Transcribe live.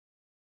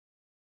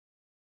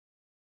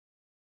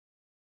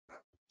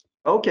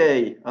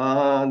Okay,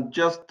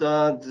 this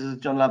is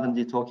John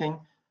Lavendy talking,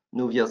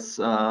 Nuvias,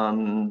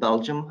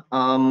 Belgium.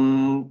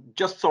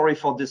 Just sorry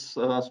for this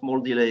small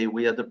delay.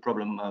 We had a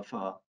problem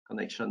of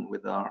connection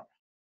with our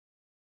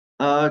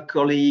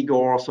colleague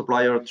or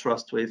supplier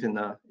Trustwave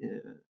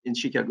in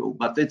Chicago,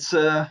 but it's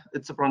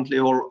apparently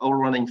all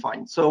running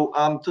fine. So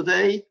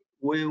today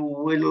we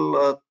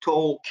will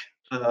talk,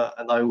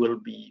 and I will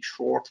be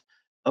short.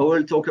 I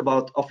will talk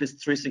about Office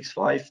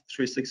 365.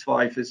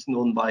 365 is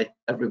known by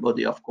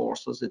everybody, of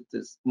course, as it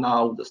is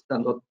now the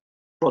standard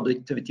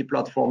productivity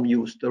platform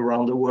used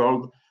around the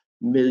world.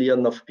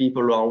 Millions of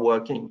people are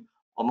working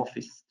on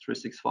Office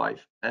 365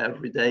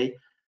 every day.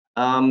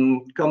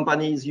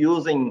 Companies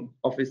using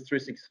Office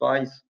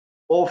 365,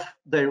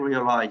 they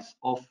realize,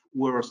 of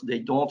worse, they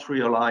don't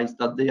realize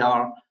that they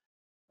are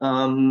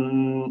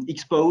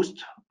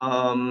exposed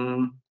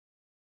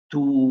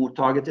to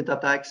targeted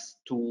attacks,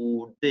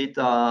 to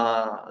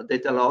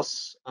data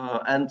loss,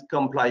 and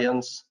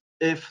compliance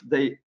if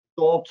they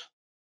don't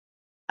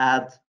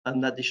add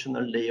an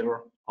additional layer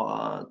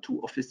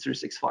to Office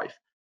 365.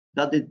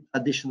 That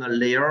additional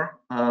layer,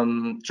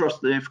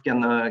 Trustwave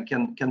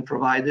can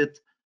provide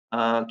it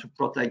to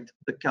protect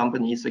the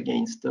companies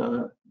against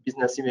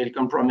business email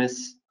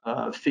compromise,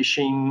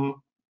 phishing,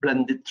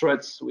 blended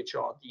threats, which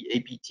are the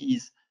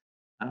APTs,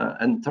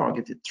 and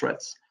targeted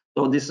threats.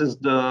 So this is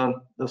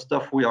the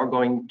stuff we are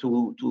going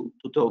to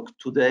talk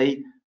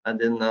today. And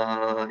then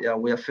yeah,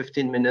 we have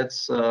 15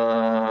 minutes,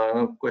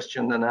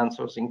 question and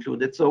answers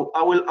included. So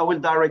I will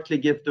directly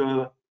give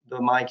the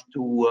mic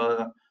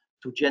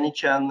to Jenny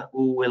Chen,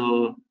 who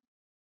will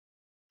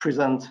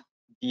present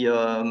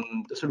the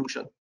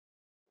solution.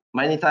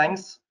 Many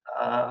thanks.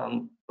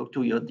 Talk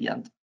to you at the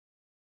end.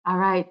 All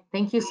right,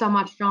 thank you so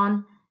much,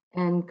 John,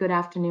 and good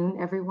afternoon,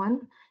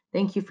 everyone.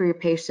 Thank you for your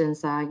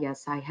patience.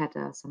 Yes, I had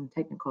some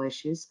technical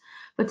issues,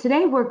 but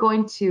today we're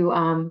going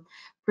to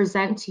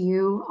present to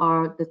you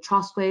the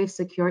Trustwave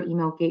Secure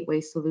Email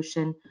Gateway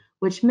solution,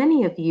 which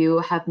many of you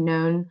have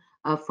known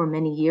for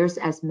many years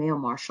as Mail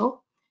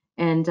Marshal.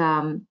 And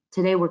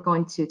today we're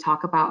going to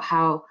talk about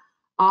how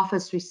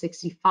Office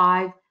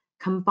 365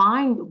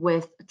 combined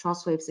with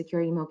Trustwave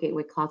Secure Email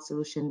Gateway Cloud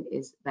Solution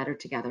is better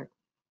together.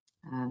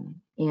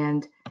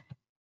 And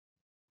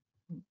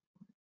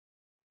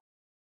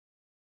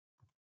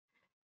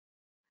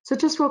so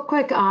just real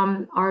quick,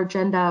 our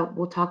agenda,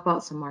 we'll talk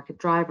about some market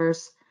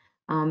drivers,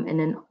 and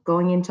then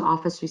going into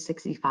Office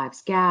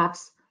 365's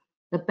gaps,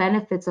 the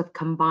benefits of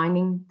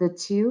combining the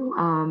two,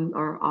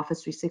 or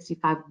Office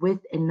 365 with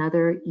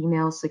another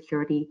email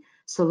security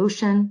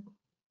solution,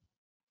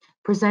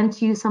 present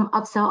to you some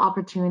upsell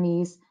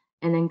opportunities,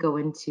 and then go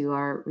into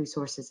our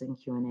resources and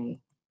Q&A.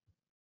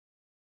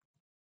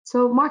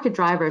 So market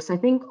drivers, I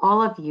think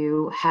all of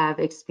you have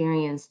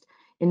experienced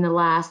in the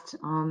last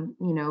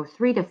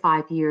 3 to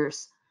 5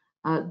 years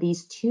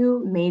these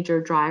two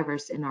major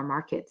drivers in our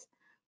market.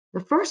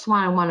 The first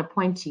one I want to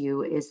point to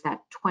you is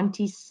that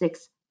 $26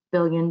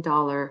 billion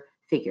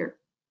figure.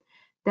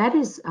 That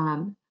is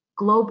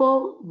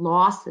global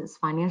losses,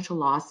 financial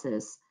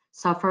losses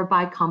suffered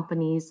by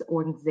companies,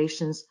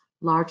 organizations,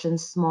 large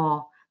and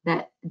small,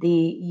 that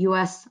the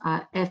US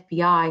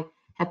FBI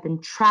have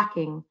been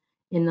tracking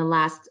in the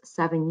last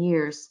 7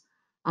 years.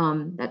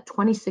 That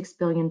 $26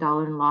 billion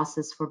in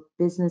losses for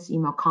business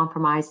email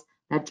compromise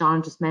that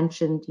John just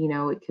mentioned.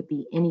 It could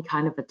be any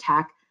kind of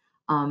attack,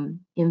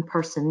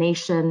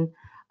 impersonation,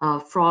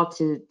 fraud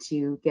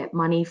to get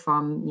money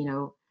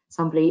from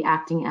somebody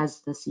acting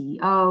as the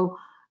CEO,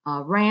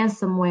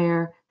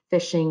 ransomware,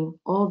 phishing,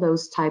 all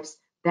those types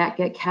that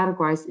get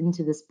categorized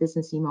into this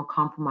business email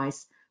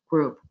compromise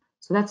group.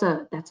 So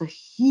that's a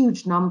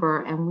huge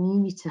number, and we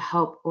need to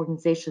help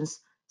organizations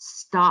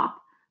stop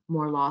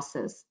more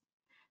losses.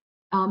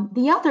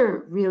 The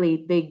other really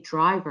big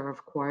driver,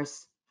 of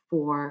course,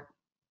 for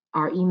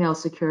our email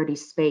security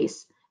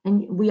space,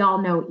 and we all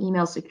know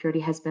email security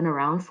has been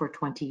around for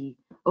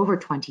over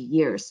 20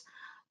 years,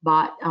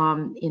 but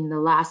in the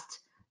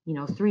last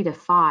 3 to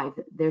 5,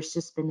 there's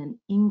just been an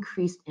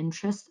increased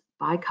interest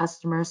by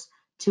customers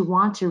to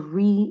want to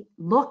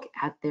re-look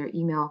at their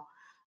email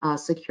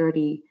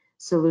security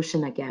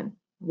solution again.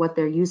 What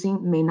they're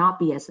using may not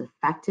be as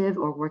effective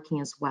or working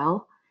as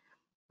well,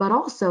 but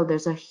also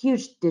there's a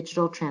huge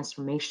digital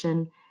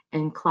transformation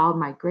and cloud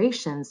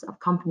migrations of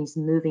companies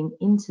moving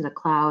into the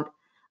cloud,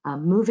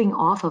 moving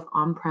off of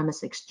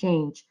on-premise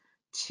Exchange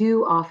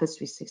to Office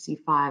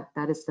 365.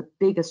 That is the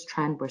biggest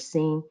trend we're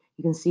seeing.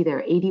 You can see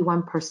there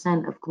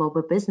 81% of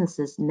global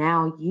businesses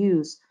now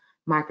use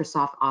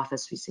Microsoft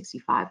Office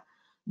 365.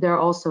 There are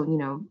also,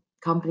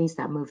 companies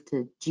that move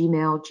to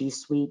Gmail, G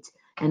Suite,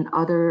 and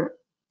other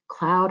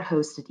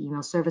cloud-hosted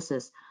email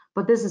services.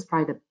 But this is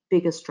probably the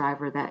biggest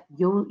driver that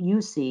you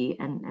see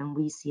and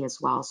we see as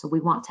well. So we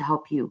want to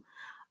help you,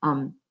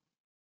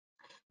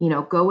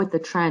 go with the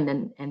trend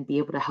and be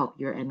able to help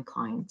your end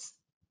clients.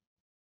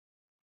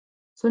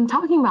 So in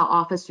talking about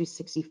Office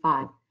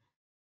 365,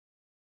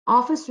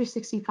 Office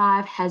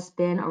 365 has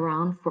been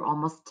around for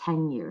almost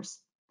 10 years.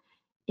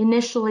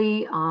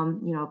 Initially,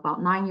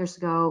 about 9 years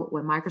ago,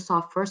 when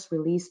Microsoft first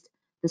released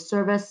the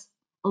service,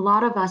 a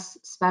lot of us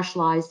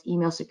specialized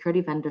email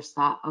security vendors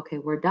thought, okay,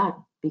 we're done,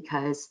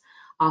 because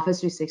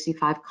Office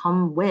 365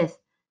 come with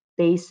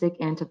basic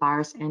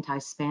antivirus,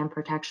 anti-spam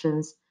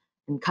protections,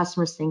 and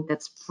customers think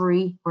that's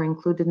free or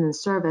included in the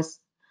service.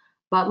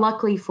 But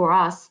luckily for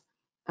us,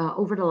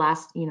 over the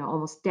last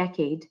almost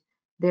decade,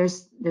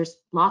 there's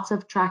lots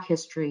of track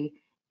history,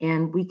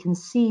 and we can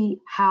see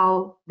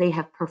how they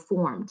have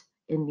performed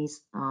in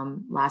these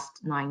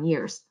last 9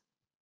 years.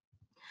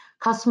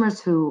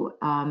 Customers who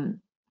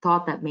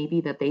thought that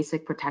maybe the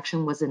basic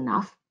protection was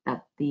enough,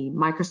 that the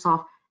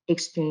Microsoft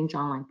Exchange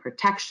Online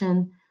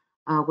Protection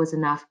was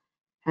enough,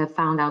 have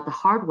found out the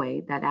hard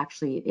way that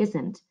actually it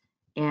isn't.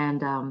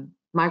 And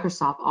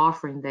Microsoft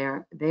offering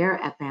their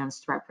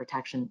Advanced Threat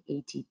Protection,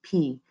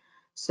 ATP.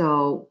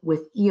 So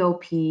with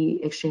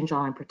EOP, Exchange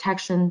Online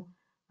Protection,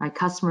 my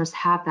customers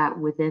have that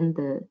within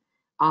the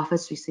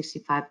Office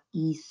 365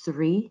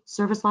 E3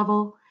 service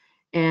level,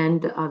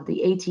 and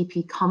the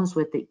ATP comes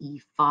with the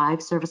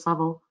E5 service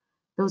level.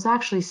 Those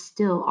actually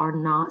still are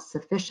not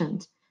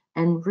sufficient,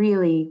 and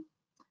really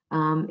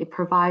it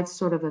provides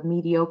sort of a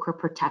mediocre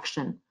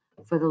protection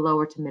for the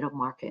lower to middle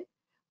market.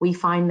 We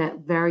find that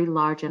very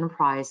large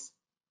enterprise,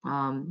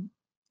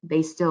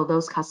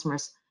 those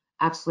customers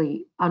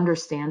absolutely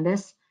understand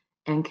this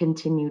and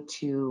continue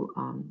to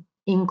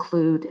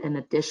include an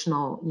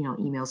additional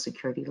email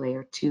security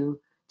layer to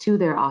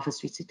their Office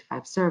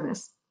 365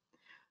 service.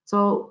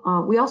 So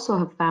we also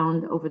have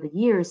found over the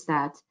years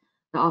that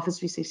the Office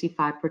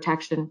 365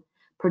 protection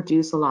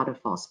produce a lot of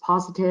false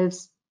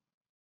positives.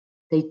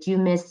 They do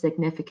miss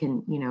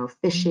significant,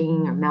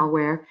 phishing or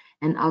malware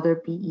and other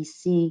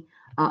BEC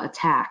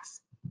attacks.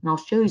 And I'll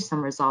show you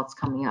some results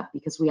coming up,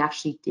 because we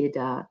actually did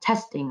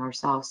testing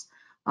ourselves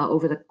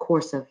over the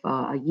course of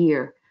a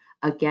year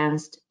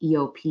against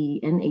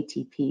EOP and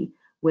ATP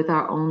with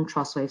our own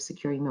Trustwave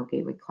Secure Email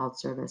Gateway Cloud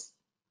service.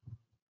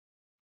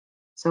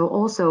 So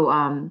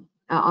also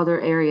other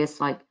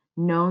areas like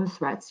known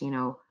threats,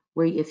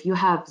 where if you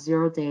have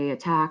zero-day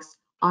attacks,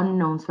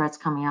 unknown threats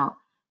coming out,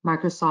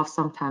 Microsoft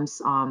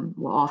sometimes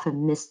will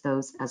often miss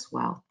those as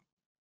well.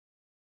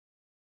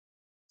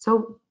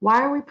 So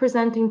why are we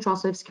presenting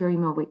Trustwave Secure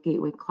Email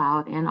Gateway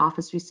Cloud and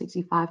Office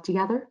 365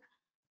 together?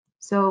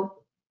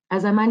 So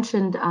as I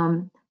mentioned,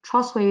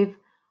 Trustwave,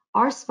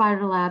 our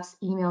Spider Labs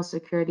email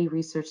security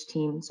research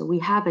team, so we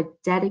have a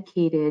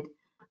dedicated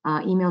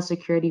email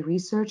security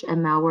research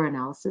and malware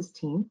analysis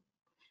team.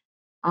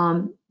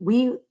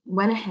 We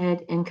went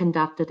ahead and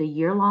conducted a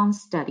year-long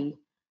study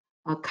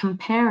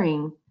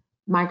comparing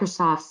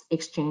Microsoft's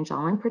Exchange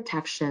Online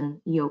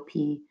Protection,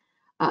 EOP,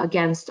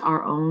 against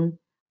our own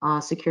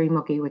Secure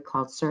Email Gateway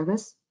Cloud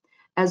service,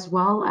 as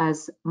well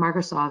as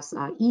Microsoft's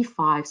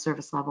E5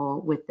 service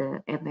level with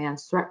the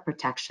Advanced Threat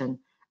Protection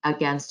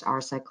against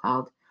our SEG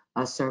Cloud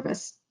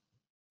service.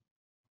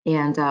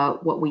 And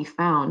what we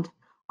found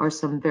are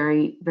some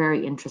very,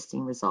 very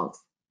interesting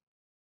results.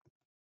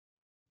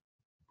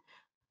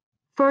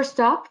 First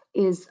up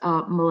is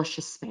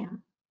malicious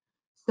spam.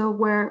 So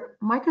where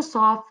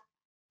Microsoft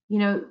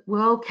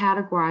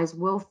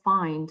will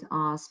find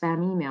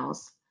spam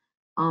emails,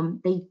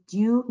 they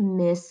do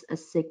miss a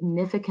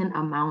significant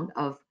amount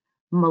of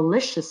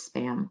malicious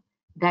spam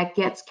that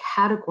gets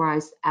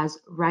categorized as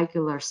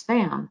regular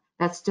spam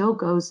that still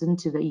goes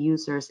into the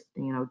user's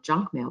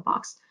junk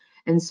mailbox.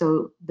 And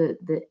so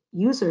the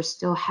users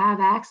still have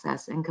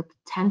access and could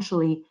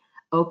potentially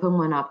open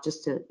one up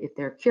just to, if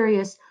they're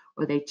curious,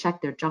 or they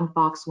check their junk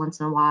box once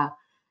in a while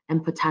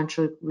and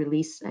potentially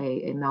release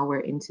a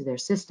malware into their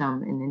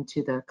system and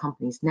into the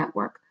company's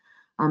network.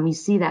 You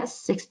see that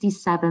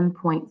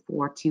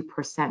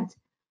 67.42%.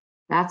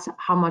 That's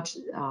how much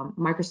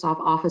Microsoft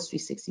Office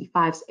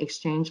 365's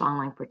Exchange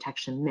Online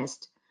Protection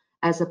missed,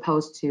 as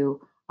opposed to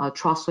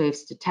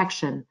Trustwave's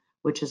detection,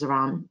 which is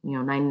around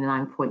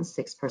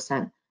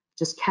 99.6%,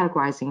 just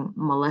categorizing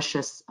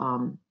malicious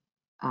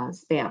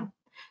spam.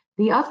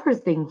 The other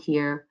thing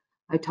here,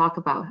 I talk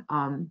about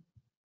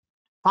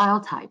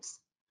file types.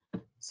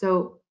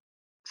 So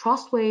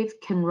Trustwave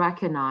can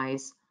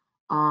recognize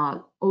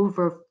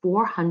over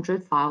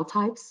 400 file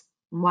types.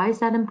 Why is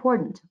that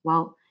important?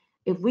 Well,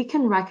 if we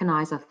can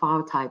recognize a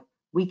file type,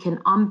 we can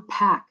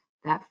unpack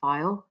that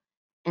file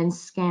and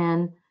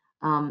scan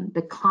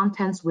the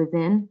contents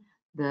within,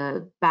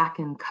 the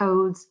backend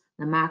codes,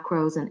 the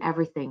macros, and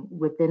everything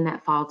within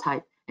that file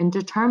type, and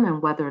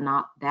determine whether or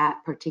not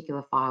that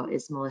particular file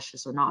is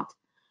malicious or not.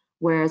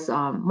 Whereas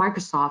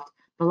Microsoft,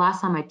 the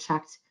last time I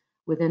checked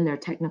within their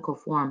technical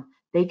forum,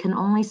 they can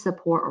only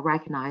support or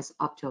recognize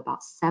up to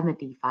about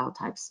 70 file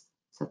types.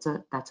 So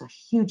that's a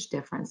huge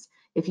difference.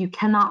 If you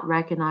cannot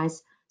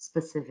recognize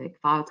specific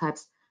file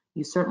types,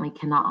 you certainly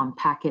cannot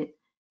unpack it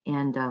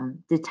and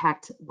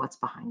detect what's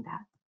behind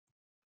that.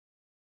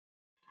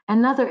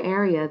 Another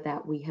area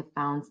that we have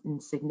found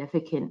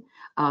significant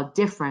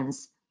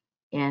difference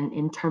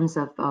in terms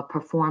of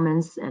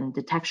performance and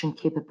detection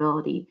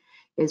capability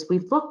is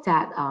we've looked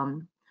at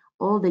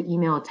all the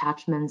email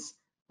attachments,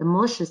 the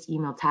malicious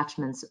email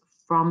attachments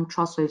from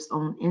Trustwave's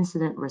own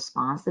incident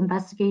response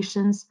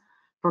investigations.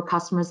 for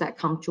customers that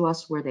come to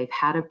us where they've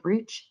had a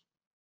breach.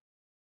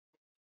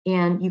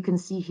 And you can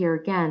see here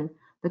again,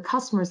 the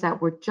customers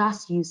that were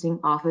just using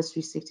Office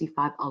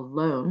 365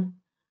 alone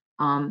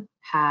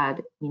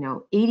had,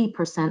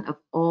 80% of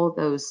all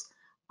those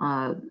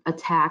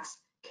attacks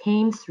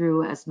came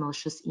through as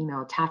malicious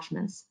email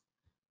attachments.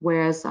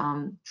 Whereas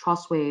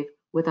Trustwave,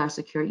 with our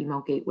secure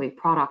email gateway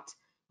product,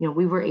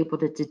 we were able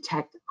to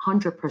detect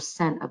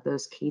 100% of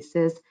those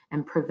cases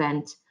and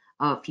prevent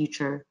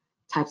future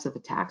types of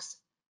attacks.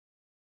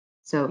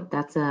 So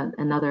that's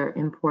another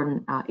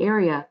important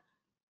area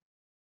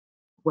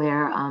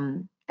where,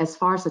 as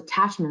far as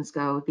attachments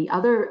go, the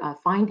other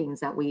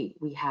findings that we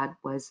had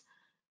was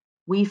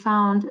we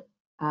found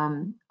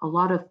a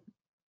lot of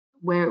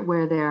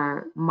where there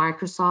are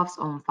Microsoft's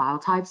own file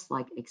types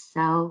like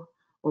Excel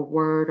or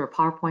Word or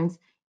PowerPoints,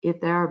 if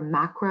there are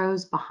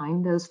macros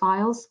behind those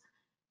files,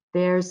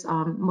 there's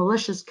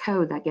malicious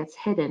code that gets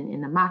hidden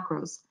in the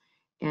macros,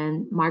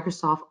 and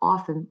Microsoft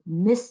often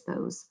miss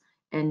those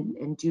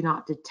and do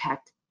not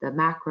detect the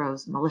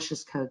macros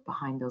malicious code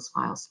behind those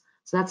files.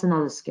 So that's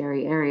another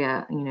scary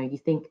area. You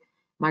think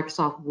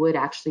Microsoft would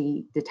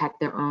actually detect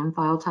their own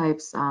file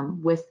types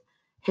with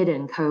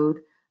hidden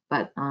code,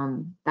 but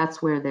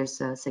that's where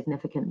there's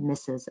significant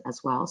misses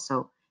as well.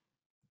 So,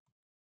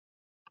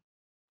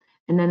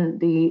 and then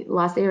the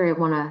last area I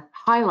want to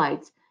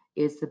highlight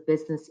is the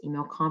business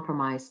email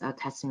compromise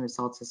testing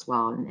results as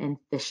well, and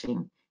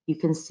phishing. You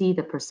can see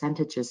the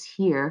percentages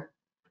here.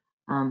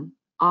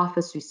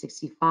 Office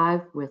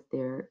 365 with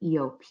their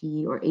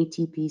EOP or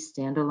ATP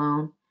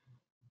standalone,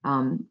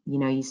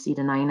 you see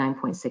the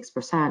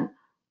 99.6%,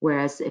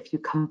 whereas if you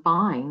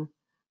combine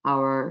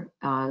our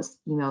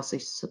email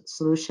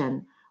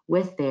solution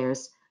with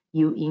theirs,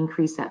 you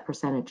increase that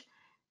percentage.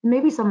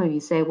 Maybe some of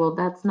you say, well,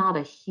 that's not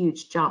a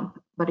huge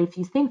jump, but if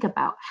you think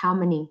about how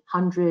many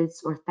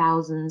hundreds or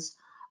thousands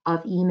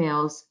of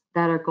emails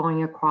that are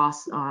going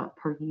across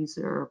per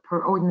user or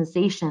per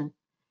organization,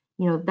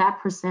 that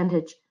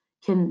percentage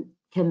can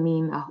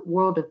mean a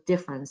world of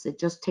difference. It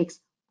just takes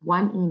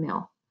one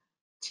email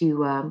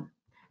to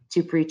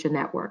breach a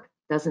network.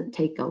 Doesn't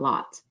take a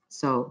lot.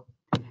 So,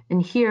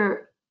 and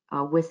here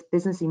with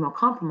business email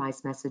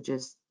compromise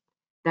messages,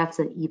 that's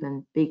an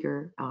even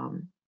bigger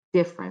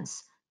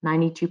difference.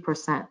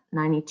 92%,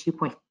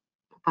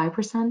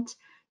 92.5%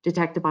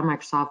 detected by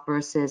Microsoft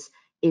versus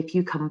if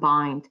you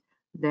combined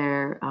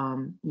their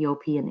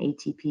EOP and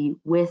ATP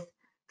with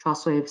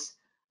Trustwave's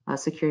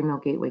Secure Email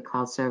Gateway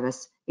Cloud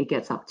Service, it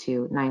gets up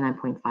to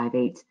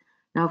 99.58.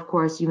 Now, of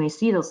course, you may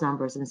see those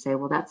numbers and say,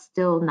 well, that's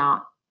still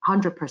not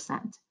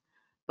 100%,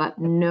 but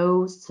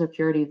no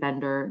security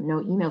vendor,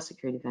 no email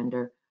security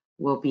vendor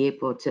will be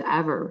able to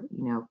ever,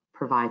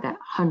 provide that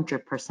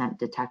 100%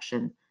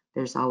 detection.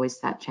 There's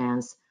always that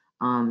chance.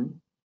 And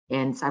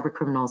cyber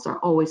criminals are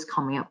always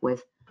coming up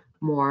with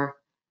more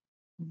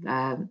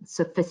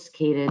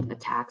sophisticated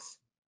attacks.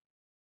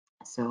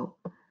 So,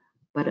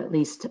 but at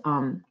least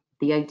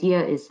the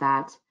idea is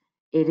that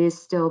it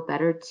is still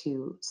better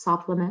to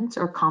supplement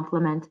or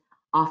complement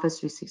Office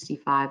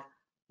 365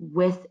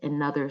 with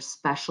another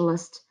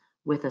specialist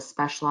with a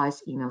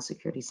specialized email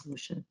security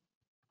solution.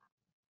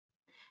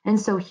 And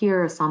so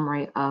here a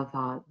summary of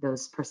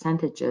those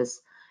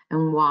percentages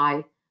and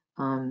why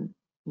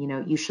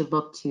you should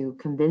look to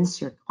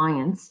convince your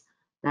clients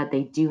that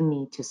they do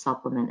need to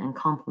supplement and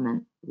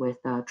complement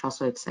with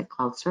Trustwave SEG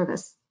Cloud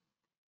Service.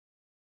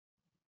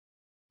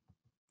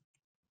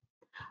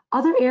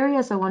 Other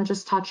areas I want to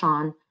just touch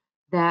on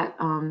that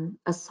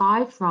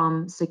aside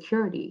from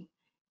security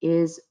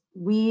is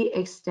we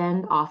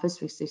extend Office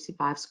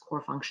 365's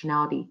core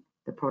functionality,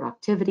 the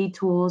productivity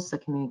tools, the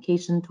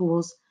communication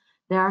tools.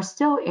 There are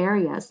still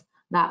areas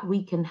that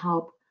we can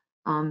help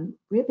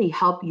really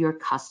help your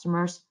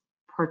customers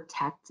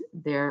protect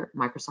their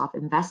Microsoft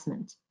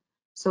investment.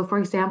 So for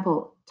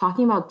example,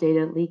 talking about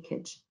data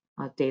leakage,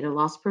 data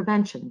loss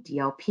prevention,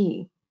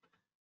 DLP.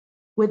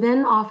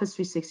 Within Office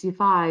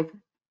 365,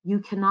 you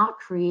cannot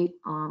create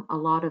a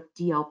lot of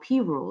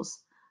DLP rules.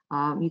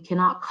 You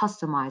cannot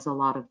customize a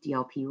lot of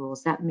DLP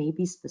rules that may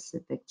be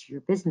specific to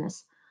your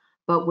business.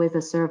 But with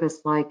a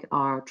service like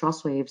our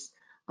Trustwave's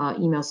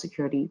email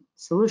security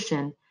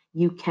solution,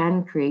 you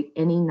can create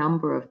any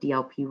number of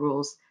DLP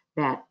rules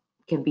that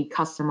can be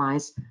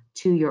customized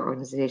to your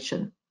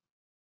organization.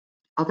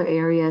 Other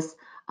areas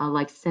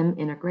like SIM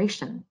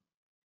integration.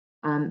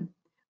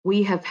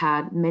 We have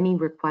had many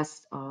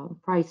requests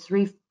probably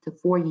 3 to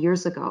 4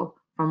 years ago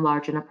from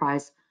large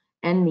enterprise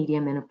and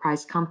medium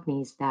enterprise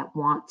companies that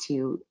want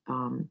to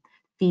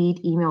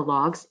feed email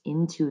logs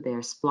into their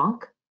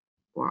Splunk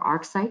or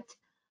ArcSight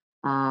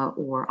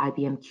or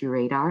IBM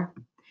QRadar.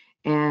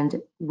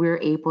 And we're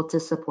able to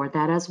support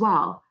that as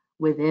well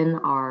within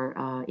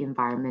our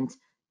environment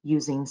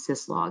using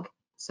syslog.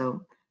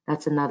 So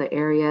that's another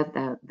area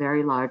that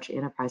very large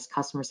enterprise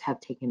customers have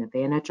taken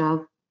advantage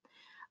of.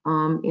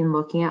 In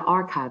looking at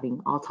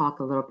archiving, I'll talk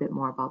a little bit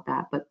more about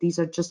that, but these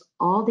are just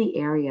all the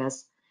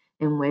areas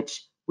in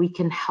which we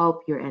can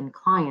help your end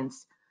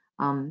clients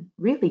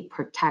really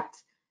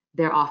protect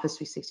their Office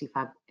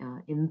 365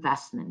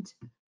 investment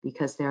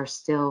because there are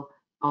still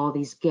all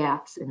these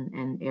gaps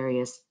and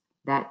areas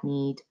that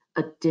need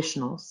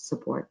additional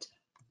support.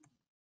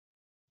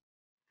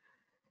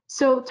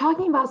 So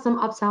talking about some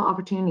upsell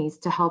opportunities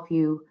to help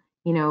you,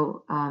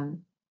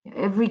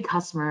 every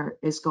customer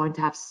is going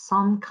to have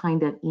some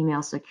kind of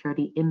email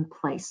security in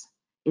place.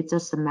 It's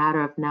just a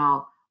matter of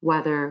now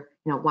whether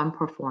one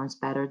performs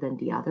better than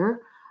the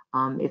other.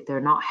 If they're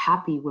not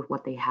happy with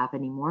what they have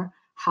anymore,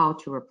 how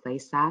to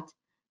replace that.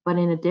 But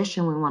in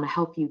addition, we want to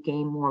help you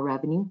gain more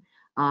revenue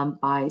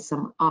by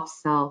some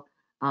upsell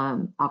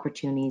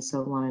opportunities.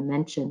 So I want to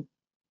mention.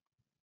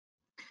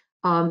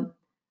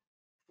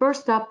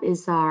 First up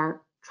is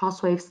our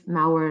Trustwave's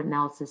malware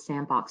analysis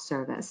sandbox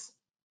service.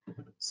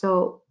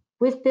 So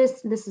with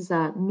this is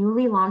a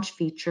newly launched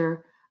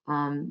feature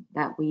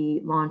that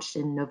we launched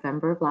in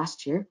November of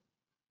last year,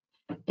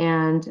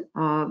 and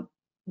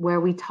where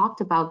we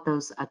talked about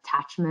those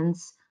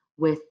attachments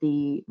with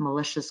the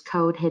malicious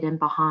code hidden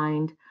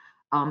behind.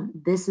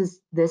 This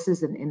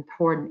is an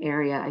important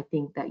area, I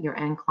think, that your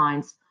end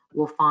clients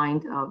will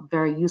find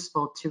very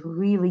useful to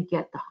really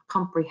get the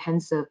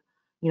comprehensive,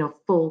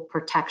 full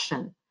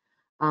protection.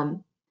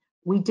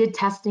 We did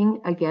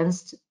testing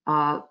against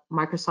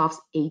Microsoft's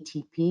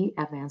ATP,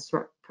 Advanced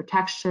Threat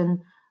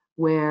Protection,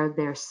 where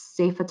their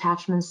safe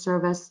attachment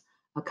service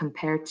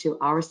compared to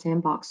our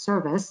sandbox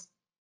service.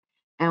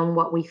 And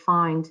what we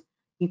find,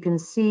 you can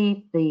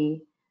see the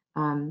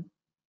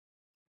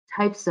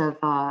types of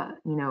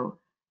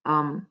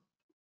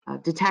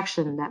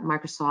detection that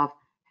Microsoft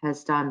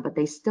has done, but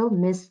they still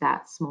miss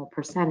that small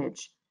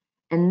percentage.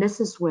 And this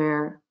is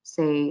where,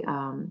 say,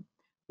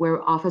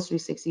 where Office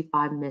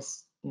 365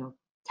 missed,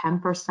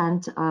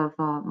 10% of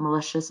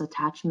malicious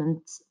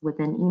attachments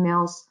within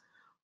emails.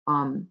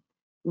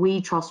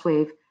 We,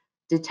 Trustwave,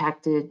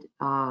 detected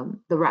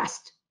the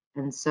rest.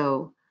 And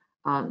so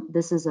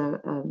this is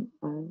a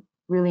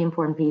really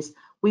important piece.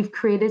 We've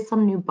created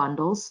some new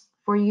bundles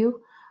for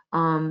you.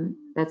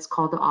 That's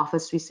called the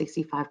Office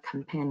 365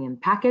 Companion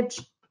Package.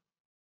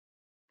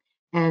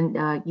 And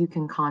you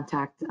can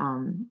contact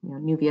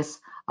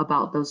Nubius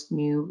about those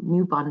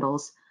new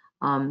bundles.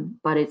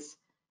 But it's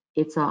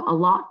a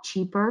lot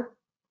cheaper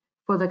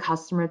for the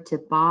customer to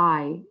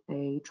buy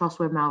a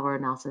Trustwave malware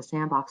analysis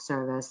sandbox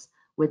service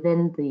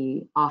within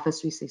the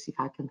Office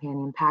 365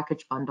 Companion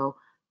Package bundle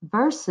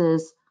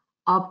versus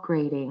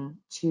upgrading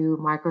to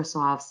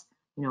Microsoft's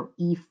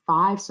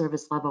E5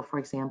 service level, for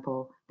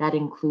example, that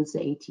includes the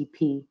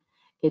ATP.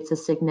 It's a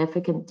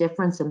significant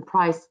difference in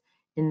price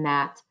in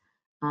that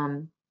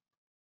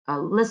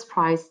list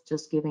price,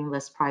 just giving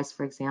list price,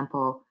 for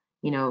example,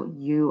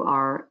 you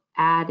are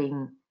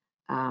adding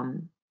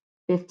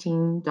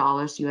 $15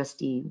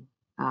 USD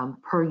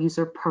per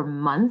user per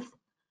month,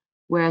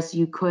 whereas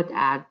you could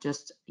add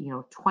just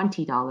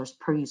 $20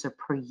 per user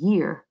per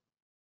year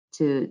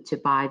to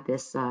buy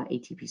this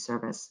ATP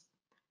service.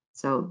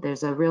 So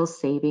there's a real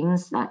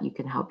savings that you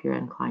can help your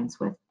end clients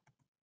with.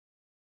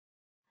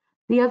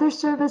 The other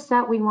service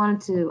that we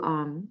wanted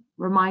to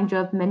remind you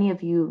of, many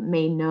of you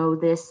may know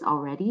this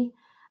already,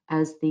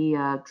 as the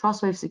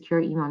Trustwave Secure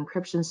Email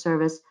Encryption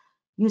Service,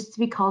 used to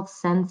be called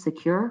Send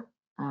Secure.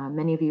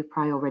 Many of you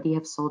probably already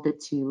have sold it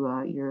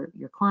to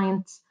your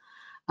clients.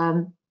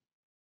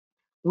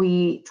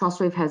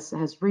 Trustwave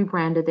has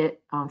rebranded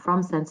it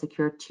from Send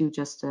Secure to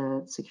just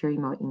a secure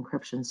email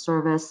encryption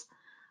service.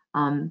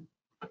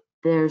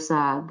 There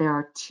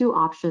are two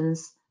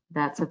options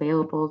that's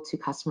available to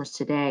customers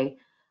today.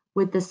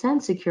 With the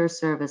Send Secure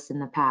service in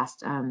the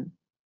past,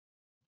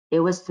 it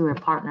was through a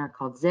partner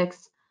called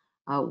Zix.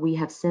 We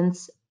have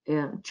since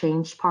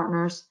changed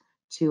partners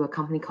to a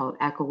company called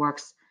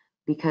EchoWorks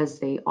because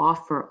they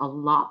offer a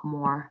lot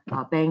more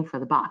bang for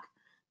the buck.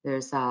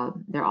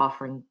 They're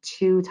offering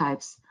two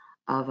types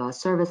of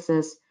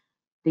services.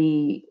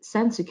 The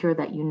Send Secure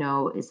that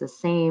is the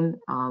same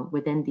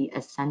within the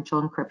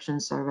Essential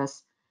Encryption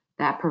service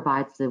that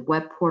provides the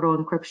web portal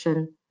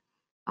encryption.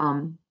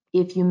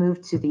 If you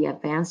move to the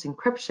Advanced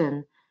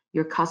Encryption,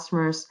 your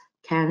customers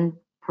can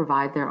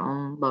provide their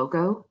own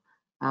logo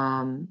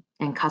and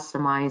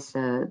customize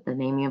the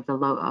naming of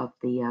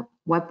the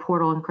web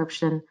portal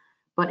encryption.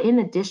 But in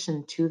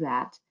addition to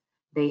that,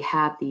 they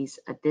have these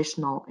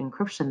additional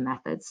encryption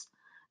methods.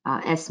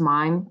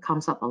 S-MIME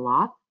comes up a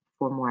lot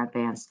for more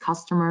advanced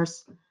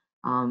customers,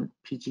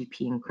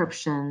 PGP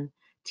encryption,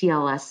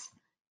 TLS,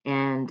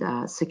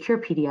 and secure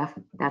PDF.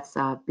 That's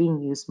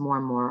being used more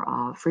and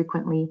more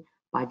frequently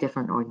by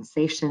different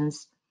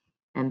organizations,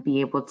 and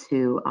be able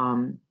to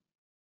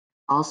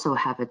also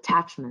have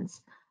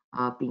attachments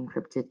be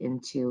encrypted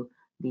into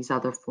these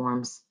other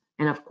forms.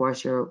 And of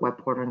course, your web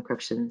portal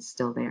encryption is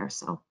still there.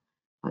 So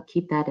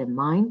keep that in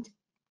mind.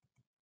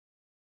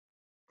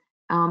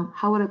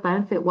 How would it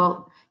benefit?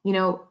 Well,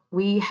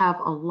 we have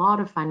a lot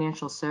of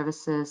financial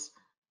services,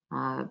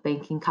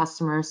 banking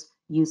customers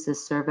use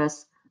this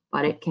service,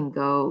 but it can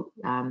go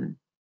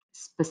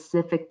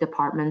specific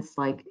departments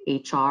like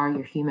HR,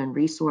 your human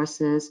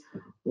resources,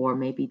 or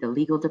maybe the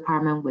legal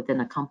department within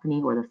a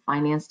company, or the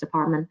finance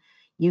department.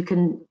 You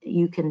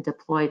can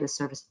deploy the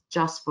service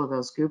just for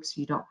those groups.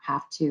 You don't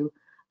have to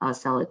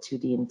sell it to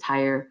the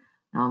entire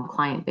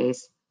client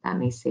base. That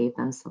may save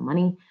them some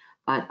money,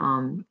 but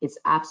it's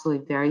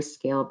absolutely very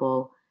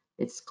scalable.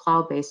 It's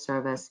cloud-based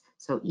service,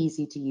 so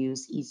easy to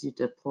use, easy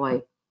to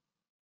deploy,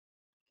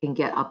 can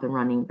get up and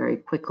running very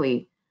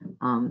quickly.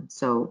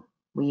 So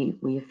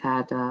we've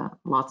had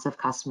lots of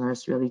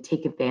customers really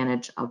take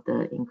advantage of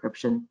the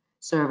encryption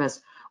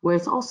service, where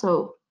it's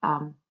also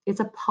it's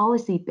a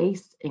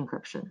policy-based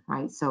encryption,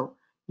 right? So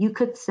you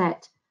could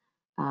set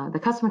the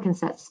customer can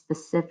set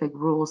specific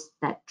rules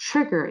that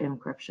trigger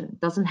encryption.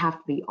 It doesn't have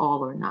to be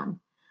all or none.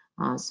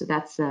 So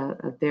that's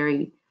a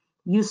very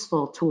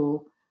useful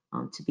tool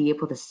to be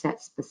able to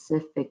set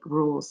specific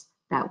rules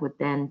that would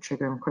then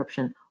trigger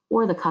encryption,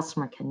 or the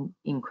customer can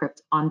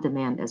encrypt on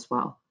demand as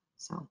well.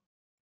 So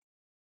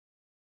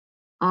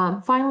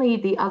finally,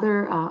 the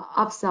other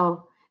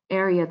upsell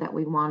area that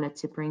we wanted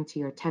to bring to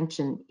your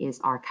attention is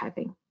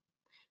archiving.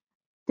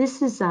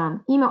 This is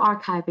email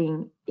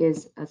archiving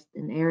is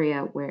an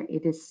area where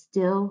it is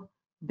still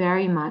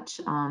very much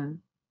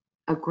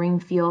a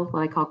greenfield,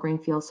 what I call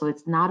greenfield. So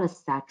it's not a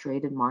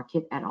saturated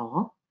market at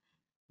all.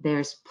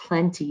 There's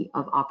plenty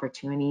of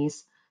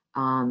opportunities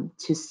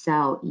to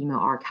sell email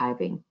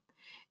archiving.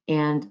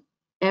 And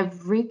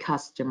every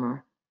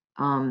customer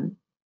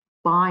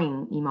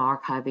buying email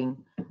archiving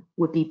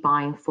would be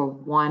buying for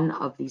one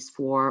of these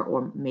four,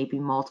 or maybe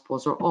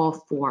multiples, or all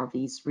four of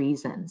these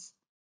reasons.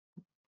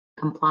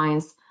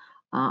 Compliance.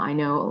 I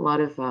know a lot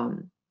of,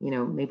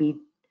 maybe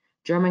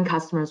German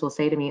customers will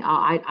say to me,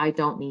 oh, I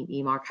don't need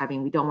email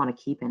archiving. We don't want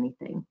to keep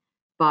anything.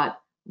 But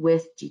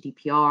with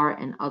GDPR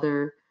and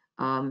other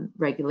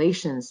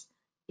regulations,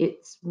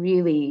 it's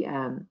really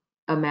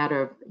a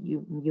matter of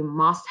you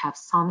must have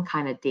some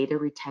kind of data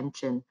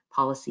retention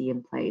policy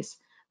in place.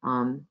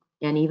 And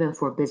even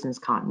for business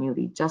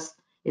continuity,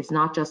 it's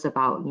not just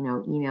about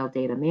email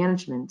data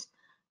management,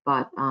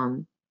 but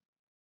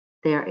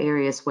there are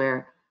areas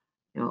where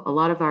a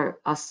lot of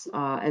us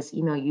as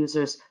email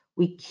users,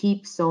 we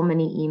keep so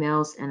many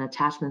emails and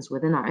attachments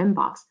within our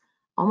inbox,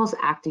 almost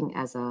acting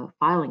as a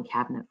filing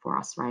cabinet for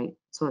us, right?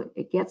 So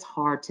it gets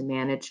hard to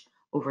manage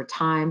over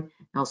time,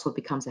 and also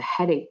becomes a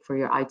headache for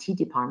your IT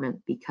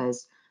department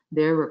because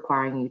they're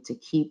requiring you to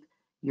keep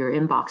your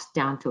inbox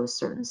down to a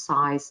certain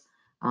size.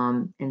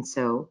 And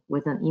so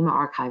with an email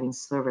archiving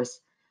service,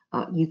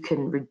 you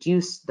can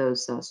reduce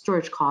those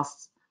storage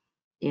costs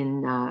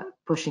in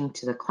pushing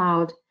to the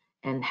cloud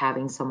and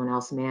having someone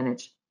else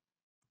manage.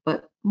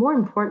 But more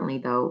importantly,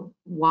 though,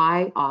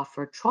 why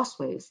offer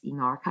Trustwave's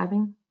email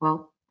archiving?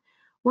 Well,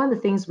 one of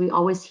the things we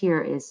always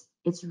hear is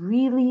it's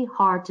really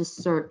hard to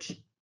search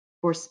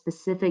for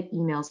specific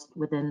emails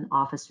within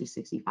Office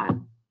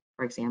 365.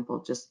 For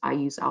example, I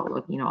use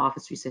Outlook,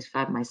 Office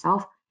 365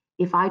 myself.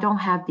 If I don't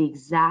have the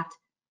exact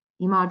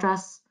email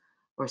address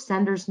or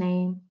sender's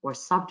name or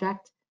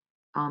subject,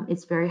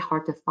 it's very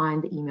hard to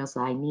find the emails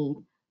that I need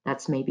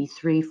that's maybe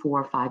 3,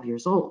 4, 5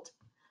 years old.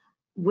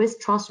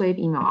 With Trustwave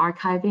email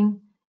archiving,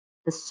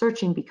 the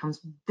searching becomes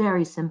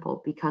very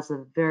simple because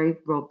of very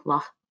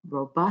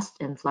robust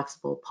and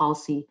flexible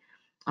policy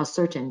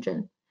search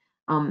engine.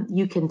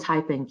 You can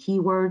type in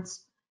keywords,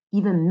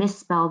 even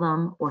misspell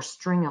them, or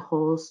string a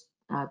whole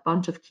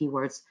bunch of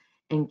keywords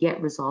and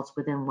get results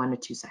within 1 to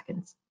 2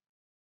 seconds.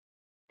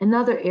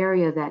 Another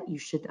area that you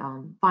should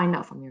find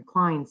out from your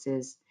clients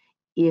is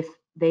if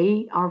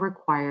they are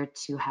required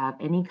to have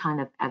any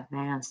kind of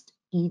advanced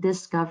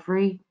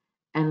e-discovery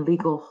and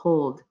legal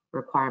hold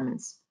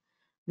requirements.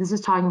 This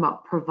is talking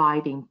about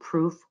providing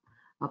proof,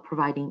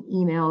 providing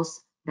emails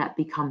that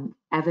become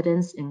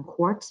evidence in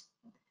court.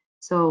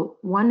 So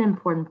one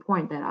important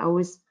point that I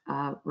always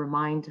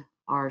remind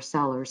our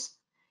sellers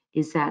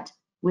is that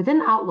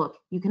within Outlook,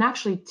 you can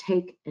actually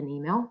take an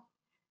email,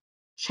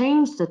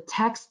 change the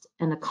text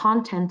and the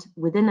content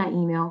within that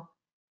email,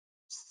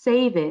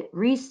 save it,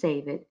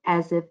 resave it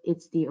as if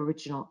it's the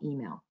original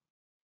email.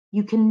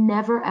 You can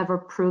never ever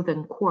prove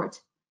in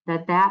court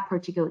that that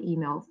particular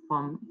email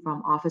from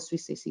Office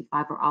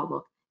 365 or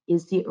Outlook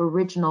is the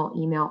original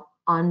email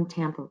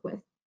untampered with.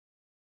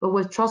 But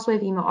with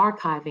Trustwave email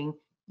archiving,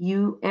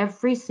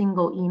 every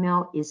single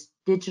email is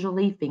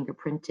digitally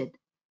fingerprinted.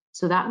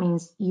 So that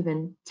means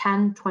even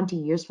 10, 20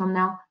 years from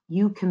now,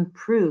 you can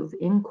prove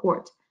in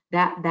court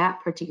that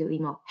that particular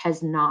email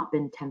has not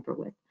been tampered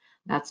with.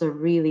 That's a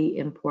really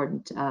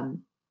important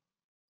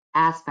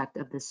aspect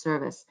of this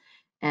service.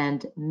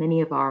 And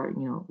many of our,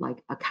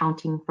 like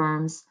accounting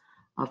firms,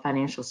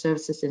 financial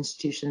services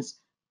institutions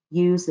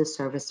use this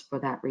service for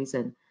that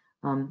reason.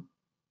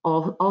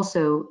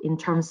 Also, in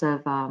terms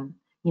of,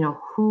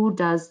 who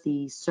does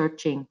the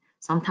searching,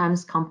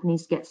 sometimes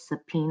companies get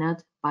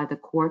subpoenaed by the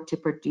court to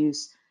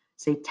produce,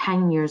 say,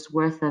 10 years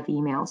worth of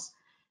emails.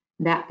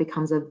 That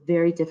becomes a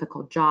very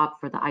difficult job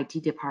for the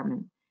IT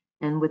department.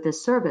 And with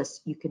this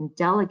service, you can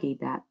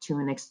delegate that to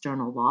an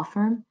external law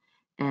firm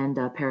and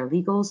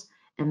paralegals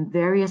and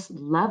various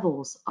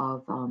levels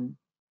of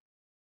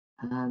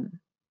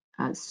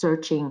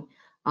searching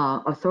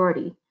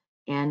authority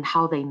and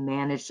how they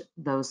manage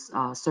those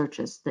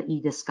searches, the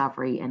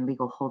e-discovery and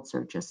legal hold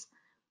searches.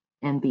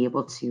 and be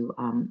able to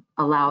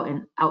allow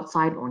an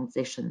outside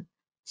organization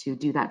to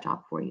do that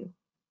job for you.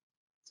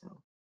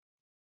 So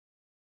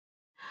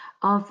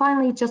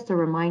finally, just a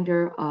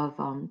reminder of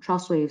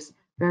Trustwave's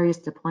various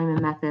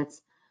deployment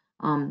methods.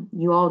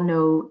 You all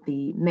know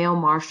the Mail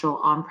Marshal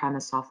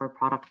on-premise software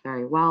product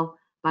very well.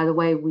 By the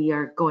way, we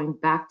are going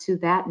back to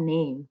that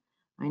name.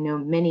 I know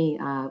many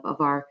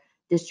of our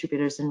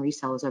distributors and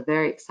resellers are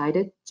very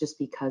excited just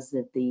because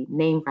of the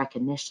name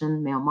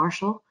recognition, Mail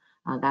Marshal.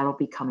 That'll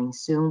be coming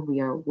soon.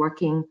 We are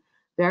working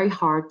very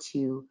hard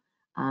to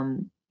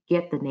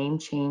get the name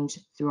change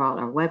throughout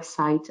our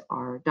website,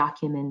 our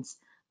documents,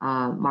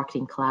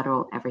 marketing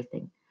collateral,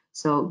 everything.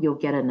 So you'll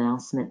get an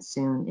announcement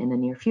soon in the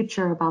near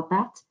future about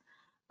that.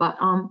 But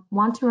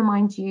want to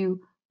remind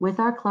you, with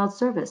our cloud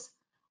service,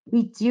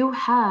 we do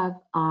have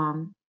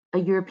a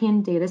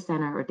European data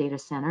center or data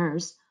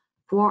centers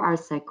for our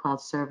SEG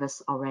cloud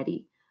service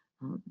already.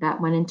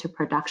 That went into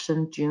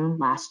production June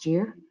last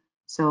year.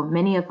 So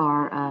many of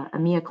our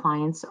EMEA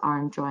clients are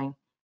enjoying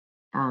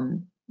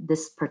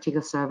this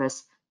particular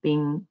service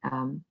being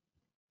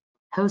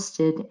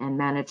hosted and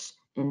managed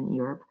in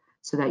Europe,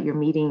 so that you're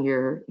meeting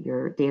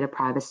your data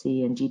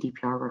privacy and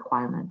GDPR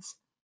requirements.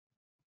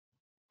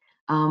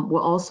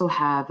 We'll also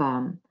have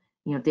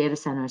data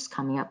centers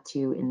coming up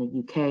too in the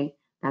UK.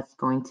 That's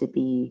going to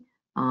be,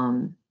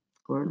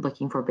 we're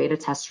looking for beta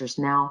testers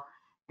now,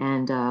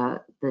 and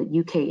the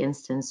UK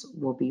instance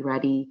will be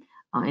ready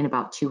in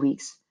about 2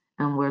 weeks,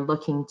 and we're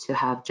looking to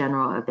have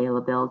general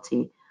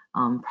availability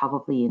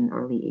probably in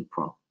early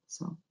April.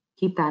 So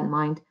keep that in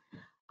mind.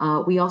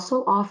 We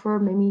also offer,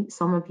 maybe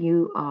some of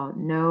you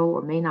know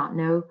or may not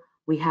know,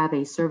 we have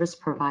a service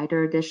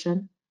provider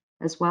edition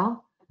as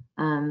well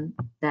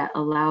that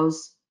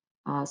allows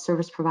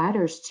service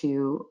providers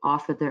to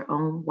offer their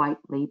own white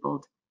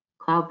labeled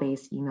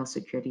cloud-based email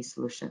security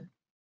solution.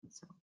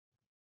 So,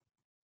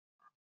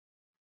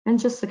 and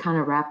just to kind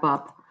of wrap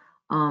up,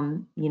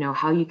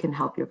 how you can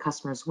help your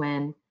customers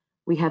win.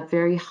 We have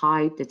very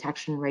high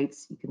detection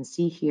rates. You can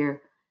see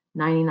here,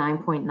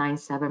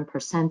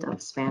 99.97% of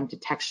spam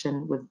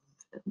detection with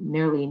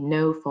nearly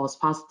no false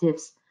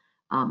positives.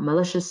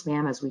 Malicious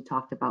spam, as we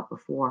talked about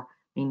before,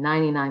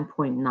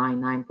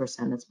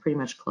 99.99%. That's pretty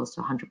much close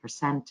to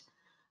 100%.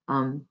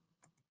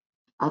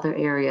 Other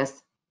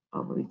areas,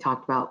 we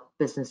talked about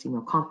business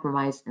email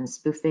compromise and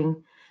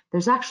spoofing.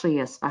 There's actually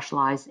a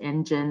specialized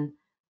engine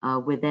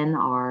within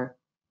our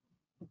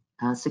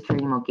secure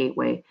email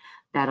gateway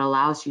that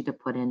allows you to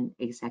put in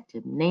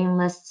executive name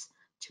lists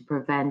to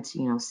prevent,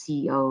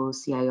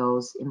 CEOs,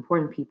 CIOs,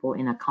 important people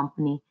in a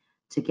company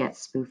to get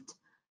spoofed.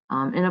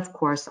 And of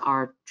course,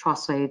 our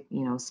Trustwave,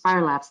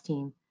 Spire Labs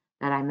team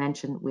that I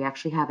mentioned, we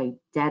actually have a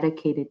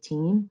dedicated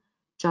team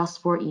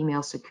just for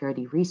email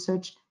security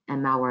research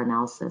and malware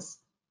analysis.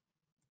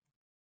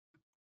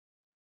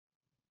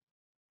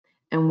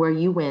 And where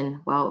you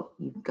win, well,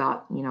 you've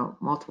got,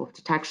 multiple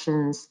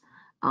detections,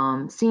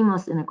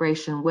 seamless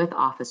integration with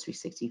Office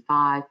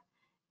 365,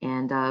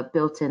 and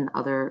built-in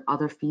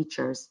other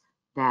features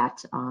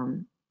that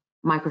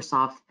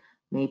Microsoft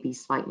may be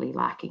slightly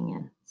lacking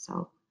in.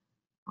 So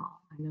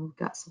I know we've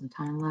got some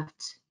time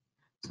left.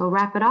 So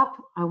wrap it up.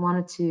 I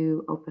wanted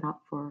to open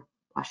up for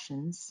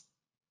questions.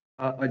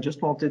 I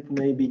just wanted,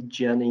 maybe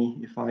Jenny,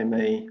 if I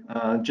may,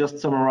 just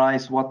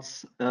summarize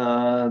what's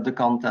the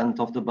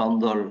content of the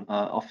bundle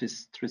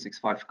Office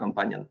 365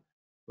 Companion,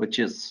 which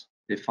is,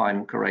 if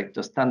I'm correct,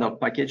 the standard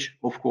package,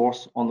 of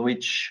course, on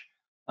which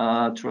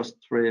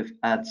Trustwave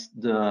adds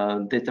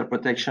the data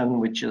protection,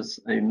 which is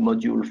a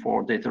module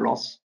for data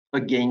loss,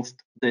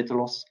 against data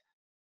loss,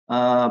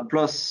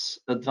 plus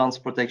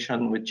advanced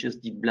protection, which is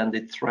the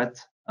blended threat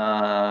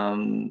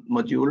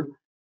module,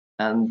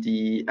 and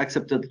the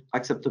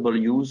acceptable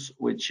use,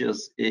 which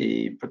is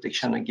a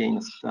protection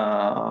against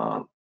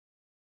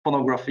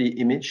pornography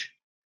image.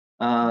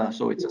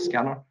 So it's a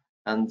scanner,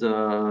 and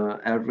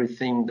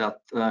everything that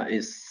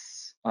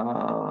is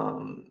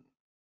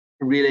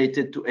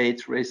related to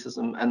hate,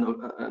 racism,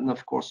 and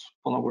of course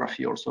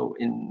pornography also,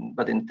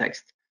 but in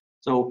text.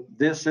 So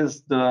this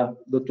is the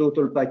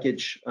total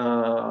package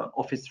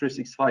Office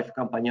 365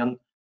 Companion,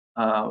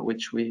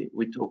 which we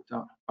talked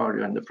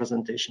earlier in the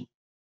presentation.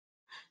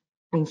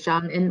 Thanks,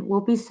 John. And we'll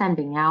be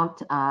sending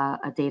out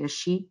a data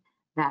sheet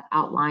that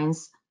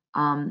outlines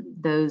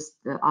the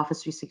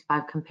Office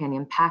 365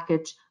 Companion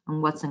package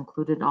and what's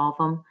included in all of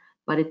them.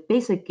 But it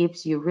basically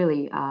gives you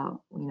really,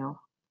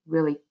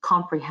 really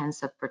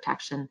comprehensive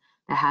protection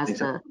that has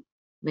the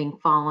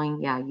link following,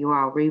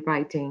 URL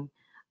rewriting,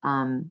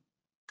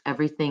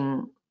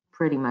 everything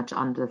pretty much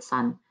under the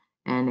sun,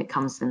 and it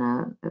comes in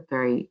a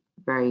very,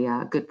 very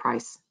good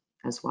price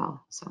as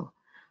well. So.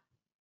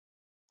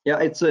 Yeah,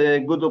 it's a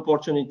good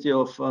opportunity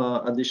of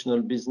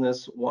additional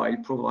business while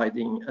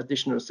providing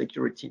additional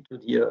security to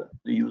the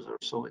user.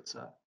 So it's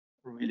a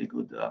really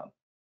good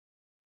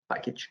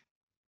package.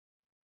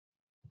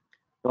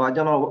 So I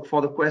don't know,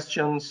 for the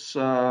questions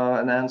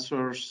and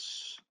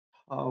answers,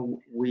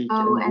 we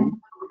can. And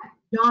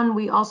John,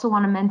 we also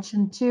want to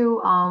mention too,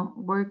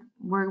 we're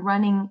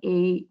running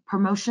a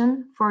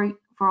promotion for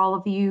all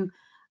of you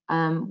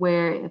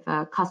where if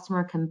a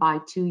customer can buy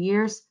 2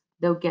 years,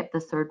 they'll get the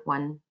third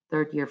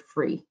year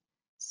free.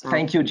 So,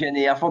 thank you,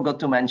 Jenny. I forgot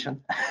to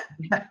mention.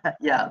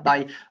 Yeah,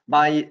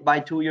 buy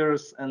 2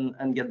 years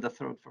and get the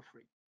third for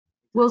free.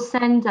 we'll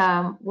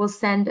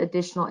send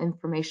additional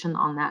information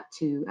on that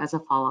too as a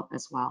follow-up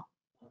as well.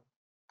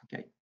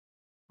 Okay.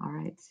 All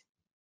right.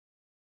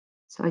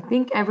 So I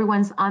think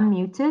everyone's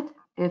unmuted.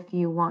 If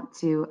you want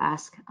to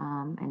ask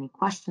any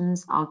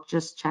questions, I'll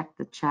just check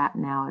the chat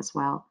now as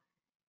well,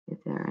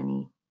 if there are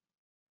any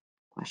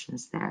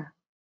questions there.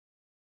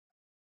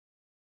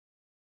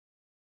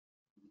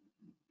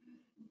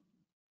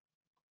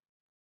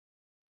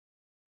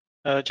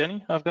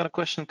 Jenny, I've got a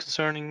question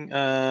concerning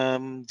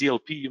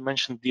DLP. You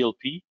mentioned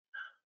DLP.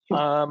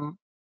 Sure.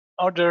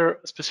 Are there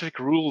specific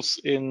rules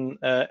in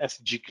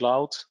SEG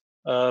Cloud,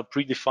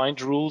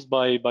 predefined rules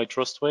by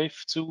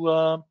Trustwave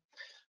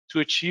to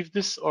achieve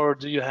this, or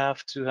do you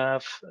have to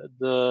have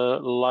the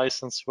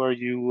license where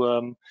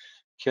you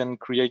can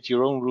create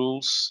your own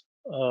rules?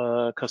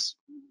 Because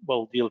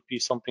well, DLP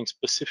is something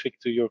specific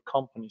to your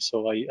company,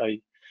 so I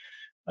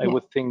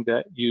would think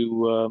that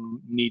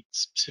you need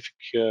specific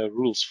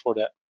rules for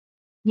that.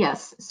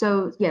 Yes.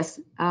 So yes,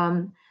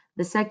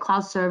 the SEG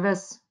Cloud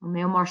Service,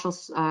 Mail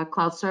Marshal's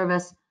Cloud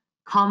Service,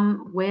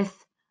 come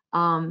with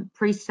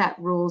preset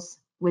rules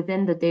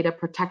within the data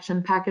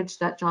protection package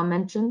that John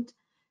mentioned,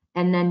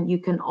 and then you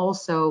can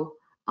also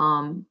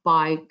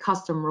buy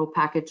custom rule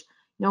package.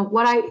 You know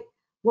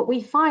what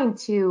we find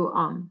too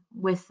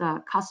with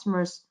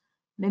customers,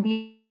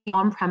 maybe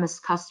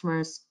on-premise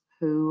customers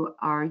who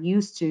are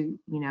used to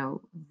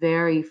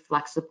very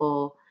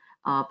flexible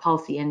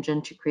policy engine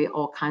to create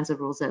all kinds of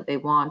rules that they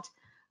want.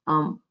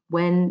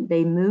 When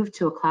they move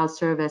to a cloud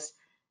service,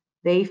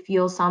 they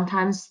feel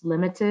sometimes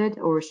limited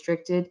or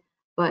restricted,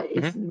 but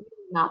it's really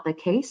not the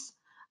case.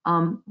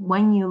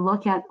 When you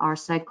look at our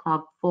SEG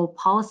Cloud full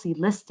policy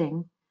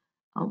listing,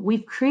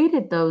 we've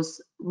created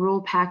those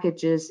rule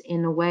packages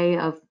in a way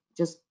of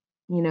just,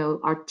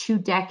 our 2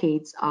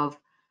 decades of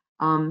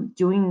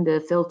doing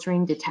the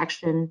filtering,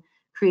 detection,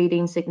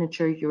 creating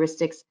signature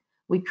heuristics.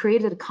 We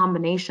created a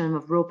combination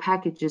of rule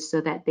packages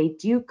so that they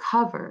do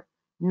cover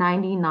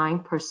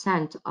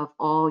 99% of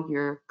all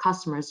your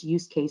customers'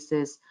 use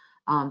cases,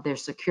 their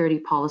security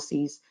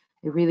policies.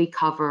 They really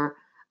cover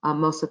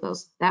most of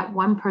those. That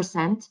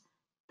 1%,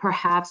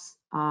 perhaps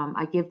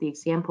I give the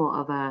example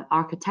of an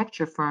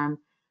architecture firm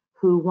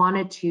who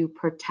wanted to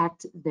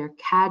protect their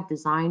CAD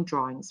design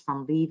drawings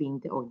from leaving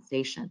the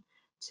organization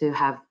to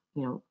have,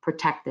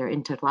 protect their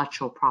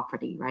intellectual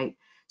property, right?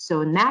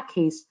 So in that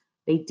case,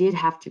 they did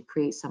have to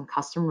create some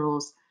custom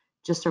rules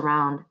just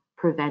around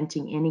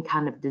preventing any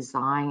kind of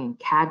design and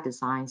CAD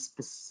design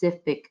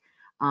specific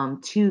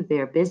to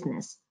their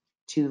business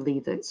to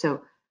leave it.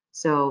 So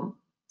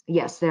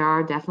yes, there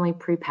are definitely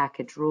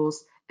prepackaged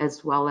rules,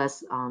 as well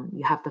as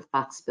you have the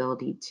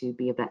flexibility to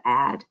be able to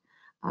add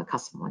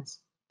custom ones.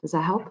 Does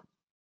that help?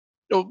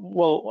 Oh,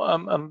 well,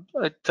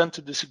 I tend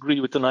to disagree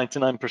with the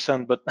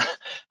 99%, but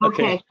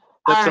okay.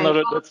 That's right.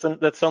 another.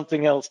 That's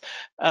something else.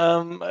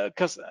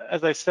 Because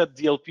as I said,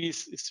 DLP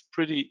is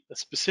pretty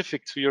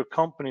specific to your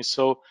company.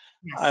 So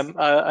Yes.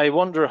 I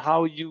wonder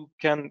how you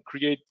can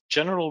create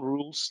general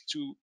rules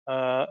to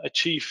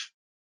achieve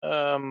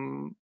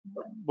some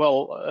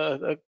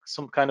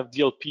kind of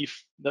DLP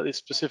that is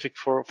specific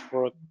for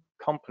a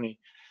company.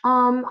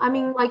 I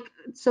mean, like,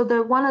 so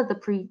one of the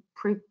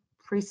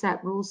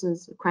preset rules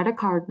is credit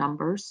card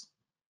numbers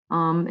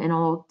in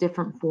all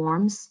different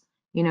forms.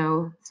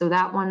 So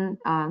that one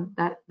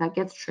that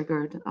gets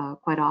triggered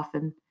quite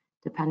often,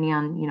 depending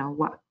on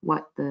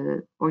what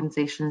the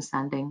organization is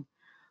sending.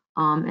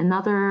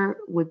 Another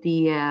would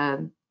be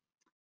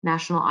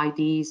national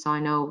ID. So I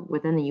know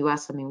within the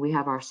U.S., I mean, we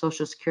have our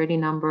social security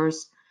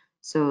numbers,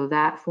 so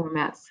that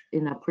formats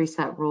in a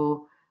preset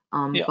rule.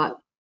 But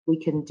we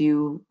can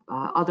do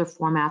other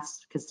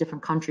formats because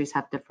different countries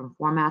have different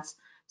formats.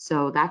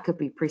 So that could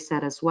be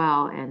preset as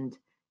well, and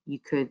you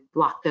could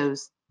block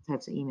those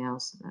types of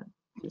emails.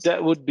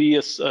 That would be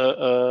a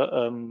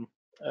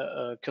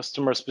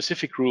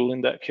customer-specific rule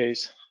in that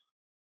case.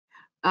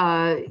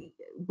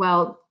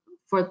 Well,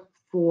 for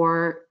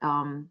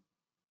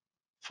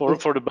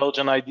the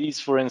Belgian IDs,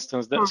 for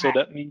instance, so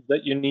that means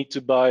that you need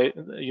to buy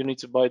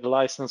the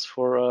license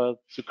for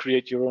to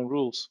create your own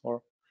rules,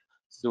 or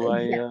do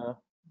I?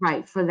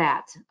 Right, for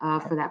that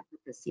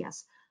purpose,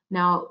 yes.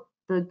 Now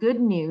the good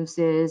news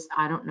is,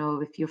 I don't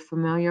know if you're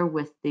familiar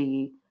with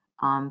the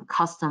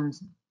custom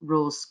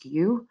rule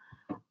SKU.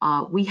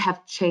 We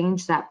have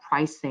changed that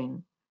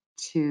pricing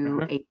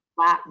to a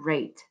flat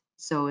rate.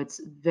 So it's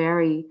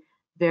very,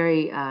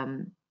 very,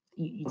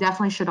 you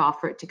definitely should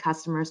offer it to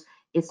customers.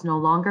 It's no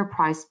longer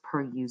priced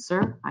per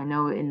user. I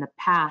know in the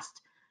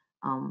past,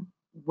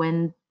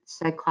 when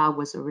SEG Cloud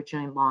was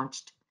originally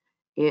launched,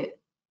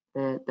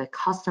 the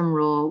custom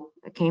rule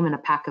came in a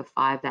pack of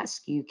 5, that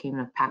SKU came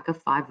in a pack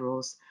of 5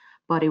 rules,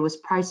 but it was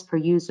priced per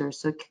user.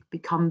 So it could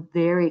become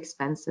very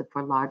expensive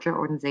for larger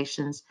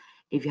organizations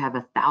if you have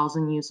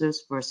 1,000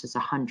 users versus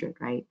 100,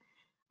 right?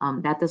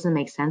 That doesn't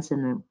make sense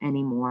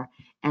anymore.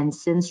 And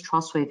since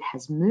Trustwave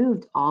has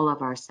moved all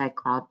of our SEG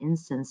Cloud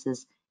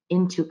instances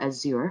into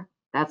Azure,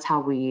 that's how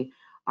we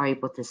are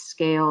able to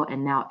scale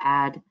and now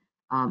add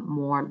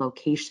more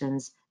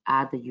locations,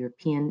 add the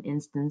European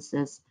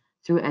instances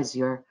through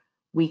Azure.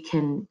 We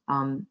can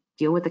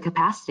deal with the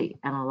capacity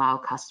and allow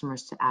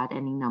customers to add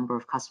any number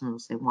of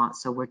customers they want.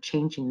 So we're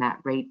changing that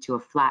rate to a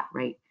flat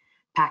rate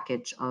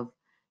package of,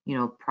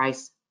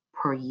 price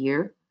per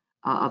year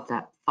of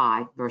that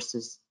 5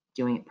 versus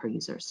doing it per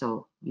user.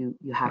 So you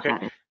have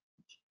that.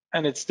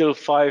 And it's still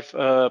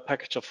 5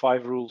 package of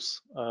 5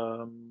 rules.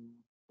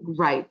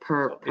 Right,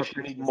 per if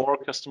you need more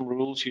custom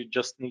rules, you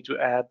just need to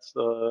add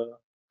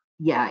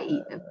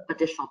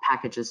additional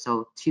packages.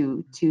 So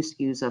two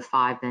SKUs of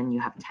 5, then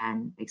you have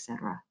 10,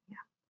 etc. Yeah.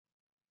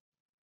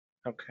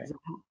 Okay.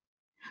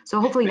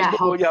 So hopefully that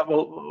helps. Yeah,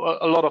 well,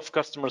 a lot of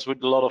customers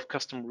with a lot of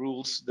custom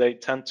rules, they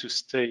tend to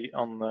stay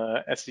on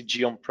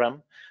SEG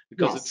on-prem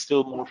because it's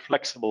still more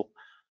flexible.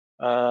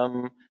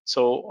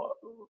 So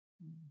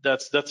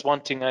that's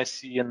one thing I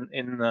see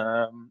in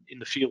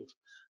the field,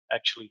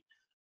 actually.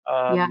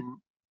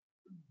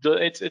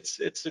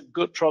 It's a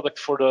good product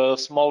for the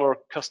smaller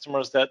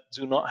customers that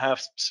do not have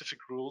specific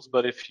rules,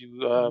 but if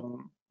you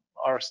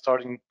are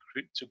starting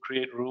to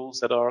create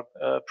rules that are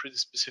pretty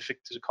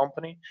specific to the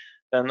company,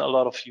 then a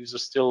lot of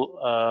users still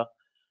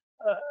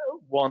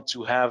want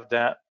to have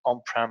that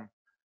on-prem.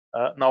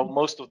 Now,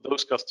 most of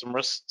those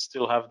customers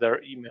still have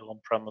their email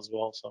on-prem as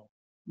well. So.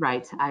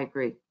 Right, I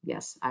agree.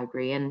 Yes, I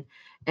agree. And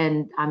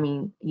I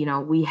mean,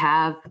 we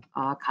have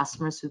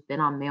customers who've been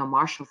on Mail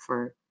Marshal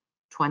for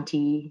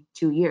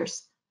 22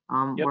 years.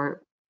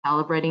 We're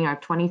celebrating our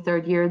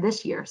 23rd year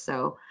this year.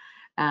 So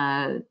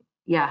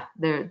yeah,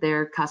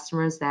 they're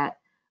customers that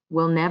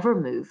will never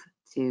move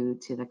to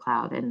the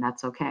cloud, and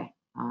that's okay.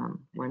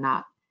 We're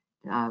not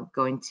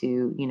going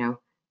to,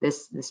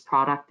 this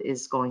product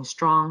is going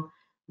strong.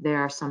 There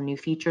are some new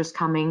features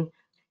coming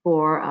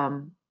for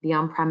the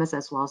on-premise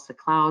as well as the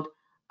cloud.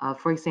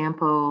 For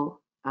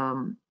example,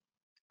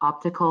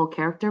 optical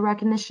character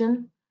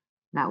recognition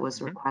that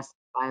was requested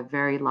by a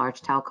very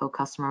large telco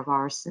customer of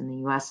ours in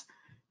the US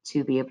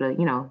to be able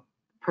to,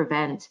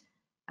 prevent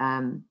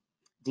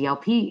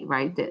DLP,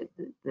 right?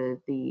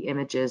 The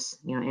images,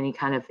 any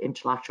kind of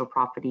intellectual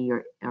property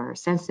or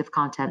sensitive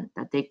content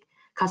that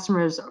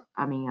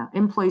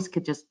employees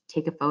could just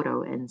take a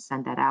photo and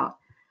send that out.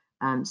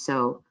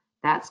 So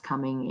that's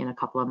coming in a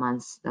couple of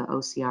months, the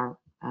OCR.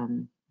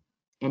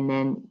 And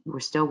then we're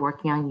still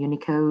working on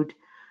Unicode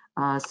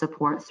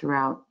support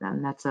throughout,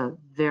 and that's a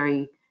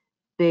very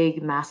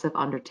big, massive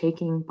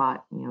undertaking,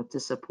 but to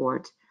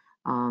support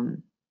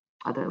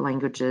other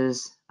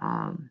languages.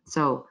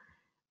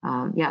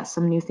 Yeah,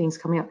 some new things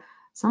coming up.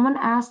 Someone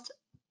asked,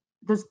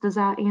 does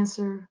that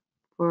answer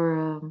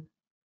for?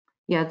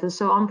 Yeah,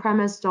 so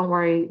on-premise, don't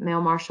worry,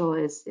 Mail Marshal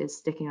is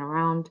sticking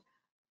around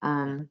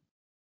and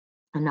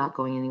not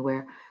going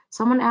anywhere.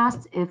 Someone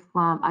asked if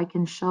I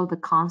can show the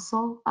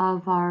console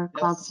of our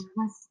cloud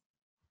service.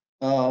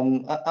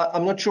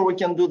 I'm not sure we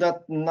can do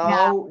that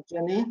now,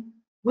 Jenny.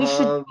 We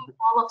should do a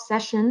follow-up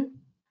session.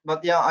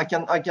 But yeah, I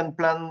can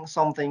plan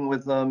something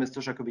with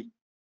Mr. Jacobi.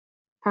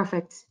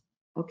 Perfect.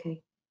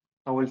 Okay.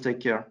 I will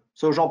take care.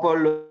 So Jean-Paul,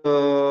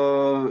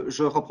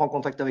 je reprends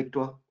contact avec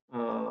toi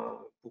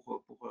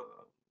pour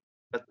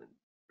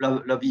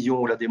la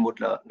vision ou la démo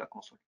de la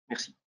console.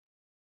 Merci.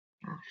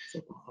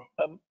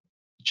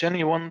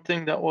 Jenny, one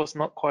thing that was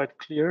not quite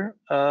clear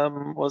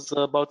was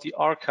about the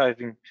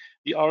archiving.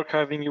 The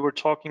archiving you were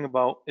talking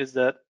about, is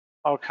that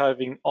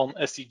archiving on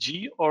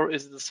SEG, or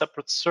is it a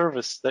separate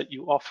service that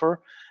you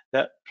offer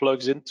that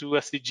plugs into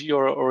SEG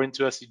or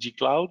into SEG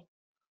Cloud?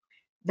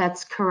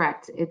 That's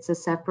correct. It's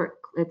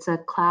a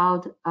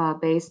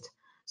cloud-based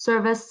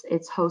service.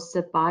 It's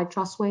hosted by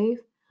Trustwave,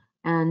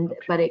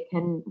 but it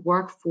can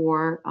work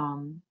for,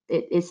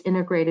 it's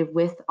integrated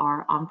with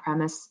our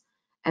on-premise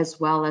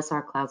as well as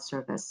our cloud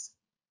service.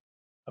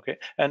 Okay,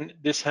 and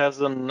this has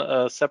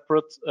a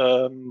separate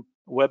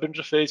web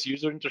interface,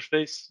 user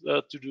interface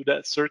to do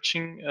that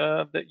searching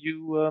that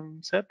you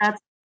said?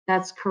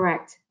 That's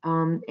correct.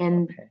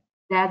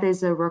 That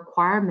is a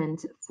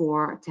requirement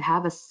to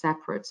have a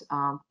separate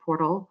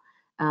portal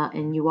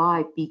and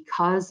UI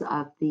because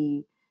of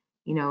the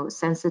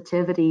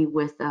sensitivity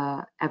with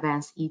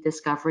advanced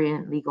e-discovery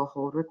and legal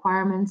hold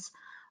requirements,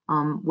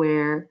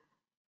 where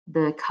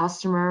the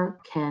customer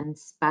can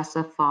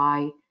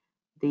specify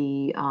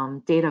the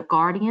data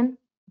guardian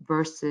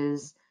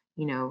versus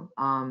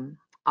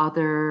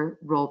other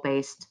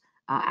role-based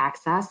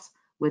access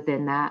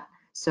within that.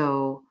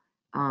 So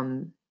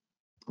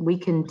we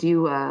can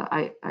do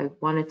I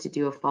wanted to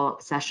do a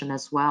follow-up session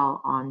as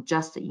well on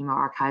just the email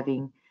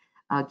archiving,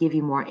 give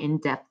you more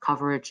in-depth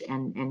coverage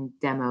and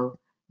demo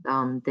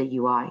the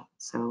UI.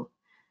 So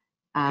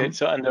okay,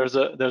 so and there's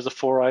a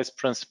 4 eyes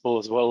principle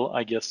as well,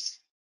 I guess.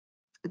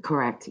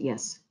 Correct.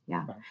 Yes.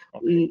 Yeah.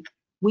 Okay.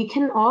 We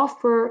can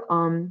offer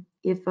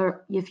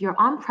if your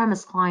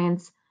on-premise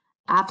clients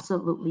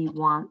absolutely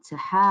want to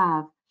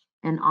have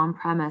an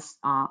on-premise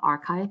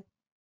archive,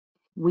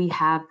 we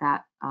have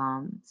that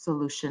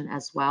solution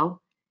as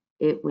well.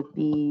 It would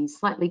be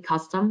slightly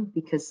custom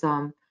because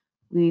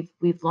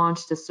we've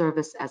launched the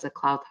service as a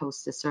cloud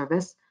hosted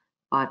service,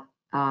 but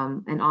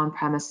an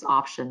on-premise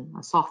option,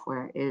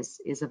 software is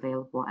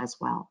available as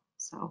well.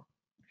 So.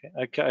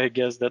 Okay. I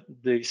guess that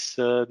these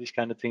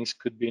kind of things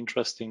could be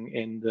interesting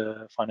in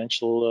the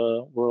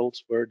financial world,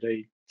 where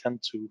they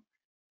tend to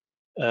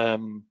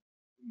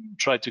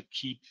try to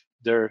keep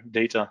their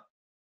data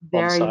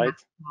on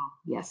site.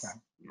 Yes.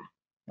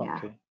 Yeah.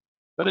 Okay.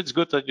 But it's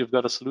good that you've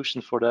got a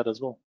solution for that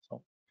as well.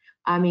 So.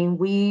 I mean,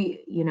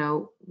 we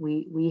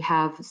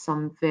have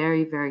some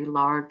very, very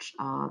large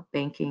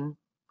banking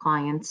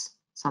clients,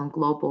 some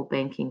global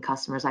banking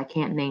customers. I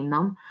can't name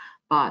them,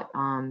 but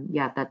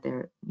yeah, that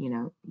they're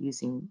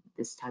using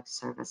this type of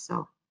service.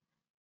 So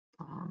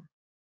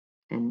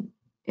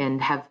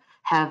and have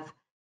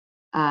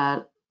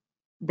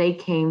they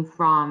came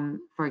from,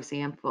 for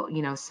example,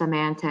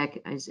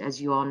 Symantec, as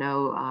you all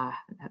know,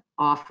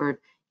 offered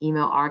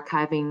email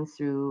archiving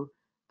through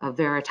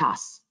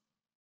Veritas,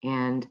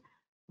 and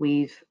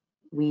we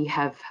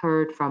have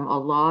heard from a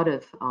lot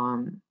of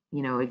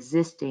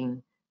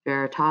existing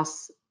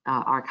Veritas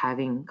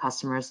archiving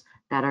customers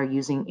that are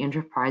using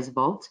Enterprise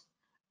Vault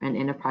and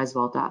Enterprise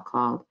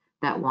Vault.cloud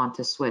that want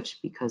to switch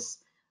because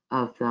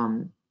of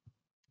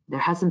there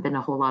hasn't been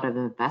a whole lot of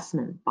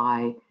investment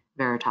by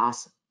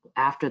Veritas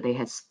after they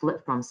had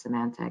split from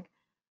Symantec.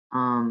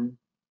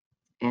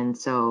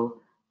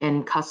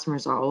 And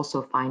customers are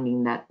also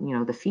finding that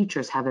the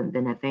features haven't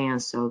been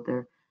advanced, so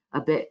they're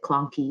a bit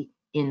clunky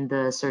in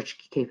the search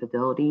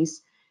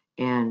capabilities,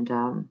 and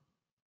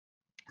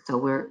so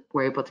we're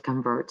able to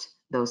convert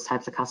those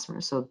types of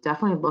customers. So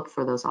definitely look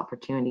for those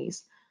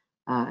opportunities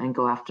and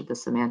go after the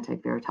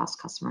Symantec Veritas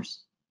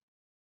customers.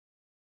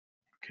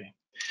 Okay.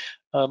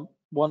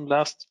 One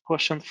last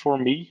question for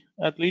me,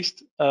 at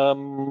least.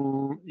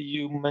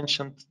 You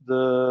mentioned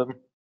the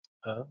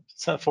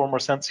former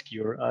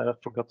SenseCure. I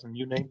forgot the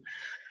new name.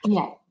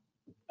 Yeah.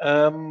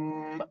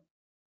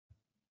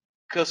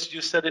 Because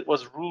you said it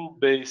was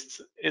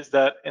rule-based. Is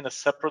that in a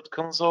separate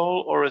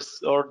console, or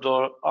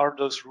are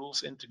those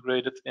rules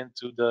integrated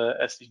into the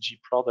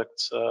SEG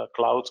product,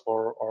 cloud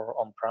or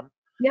on-prem?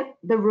 Yep,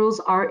 the rules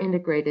are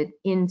integrated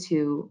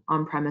into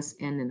on-premise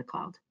and in the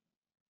cloud.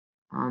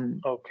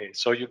 Okay,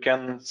 so you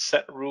can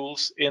set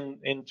rules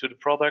into the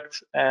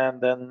product,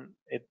 and then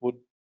it would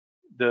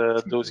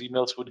those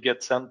emails would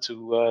get sent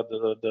to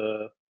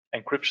the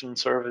encryption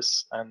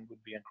service and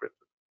would be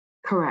encrypted.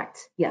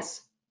 Correct.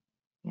 Yes.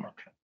 Yeah.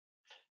 Okay.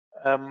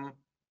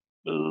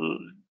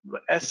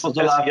 SES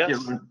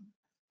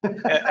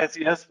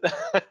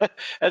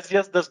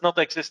does not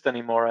exist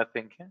anymore, I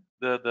think.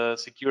 The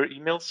secure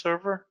email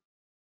server.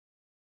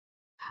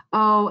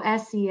 Oh,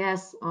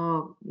 SES.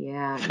 Oh,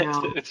 yeah.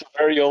 No. It's a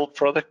very old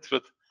product,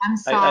 but I'm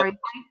sorry.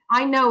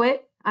 I know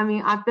it. I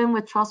mean, I've been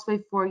with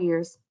Trustwave 4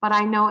 years, but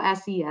I know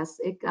SES.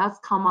 It does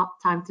come up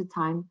time to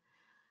time.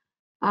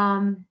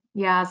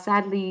 Yeah,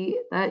 sadly,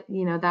 that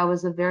that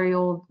was a very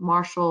old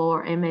Marshall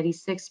or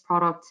M86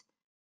 product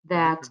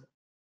that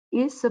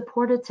is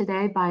supported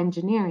today by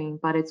engineering,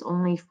 but it's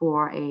only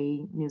for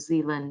a New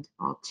Zealand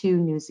or 2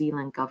 New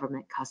Zealand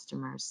government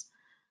customers.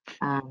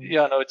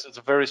 Yeah, no, it's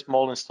a very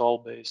small install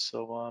base.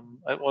 So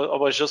I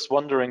was just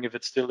wondering if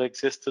it still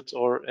existed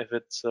or if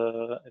it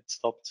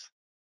stopped.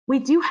 We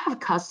do have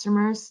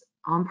customers,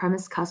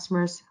 on-premise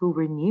customers, who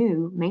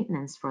renew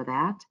maintenance for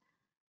that,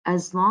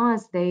 as long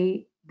as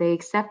they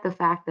accept the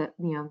fact that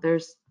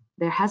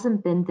there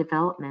hasn't been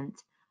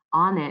development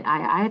on it.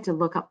 I had to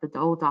look up the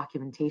old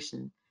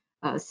documentation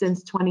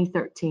since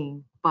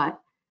 2013, but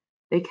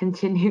they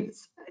continue.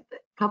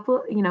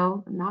 Couple,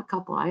 not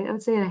couple. I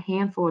would say a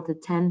handful to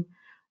 10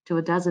 to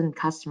a dozen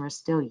customers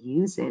still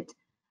use it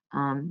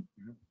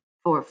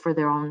for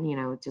their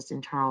own, just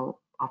internal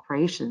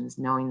operations,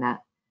 knowing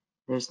that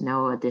there's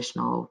no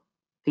additional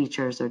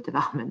features or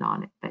development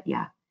on it. But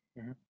yeah.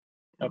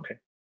 Okay.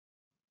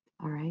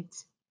 All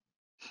right.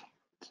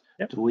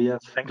 Yep. Do we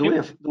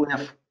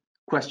have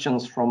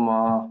questions from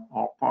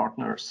our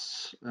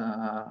partners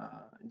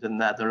in the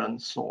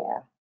Netherlands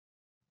or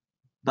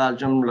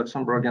Belgium,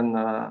 Luxembourg, and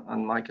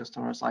my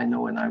customers? I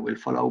know, and I will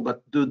follow.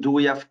 But do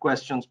we have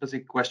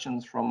specific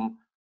questions from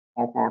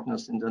our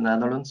partners in the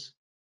Netherlands?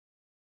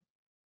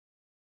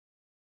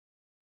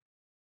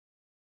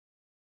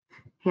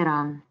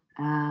 Hiram,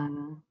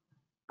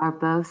 are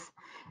both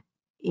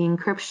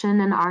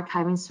encryption and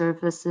archiving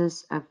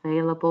services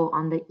available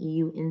on the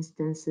EU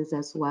instances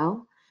as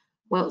well?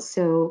 Well,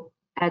 so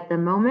at the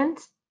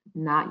moment,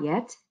 not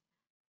yet.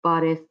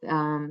 But if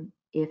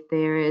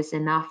there is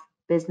enough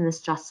business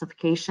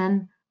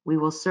justification, we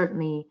will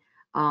certainly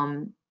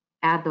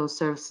add those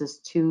services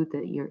to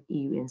your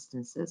EU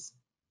instances.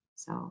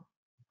 So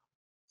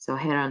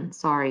Hiram,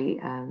 sorry,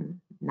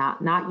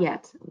 not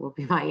yet will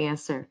be my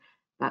answer.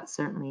 But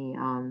certainly,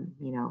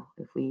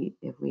 if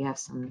we have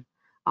some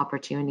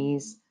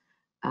opportunities,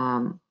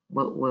 we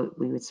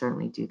would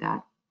certainly do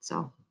that.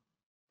 So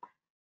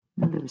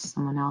there was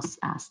someone else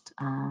asked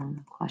a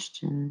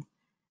question.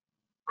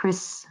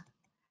 Chris,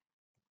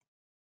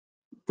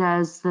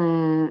 does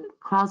the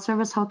cloud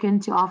service hook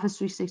into Office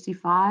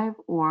 365,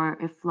 or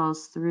it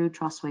flows through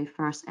Trustwave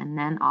first and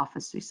then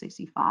Office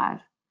 365?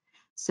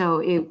 So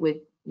it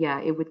would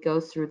go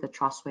through the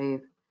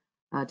Trustwave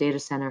data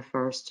center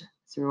first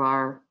through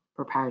our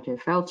proprietary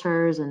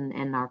filters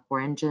and our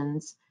core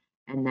engines,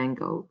 and then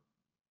go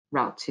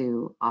route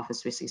to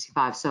Office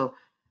 365. So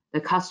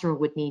the customer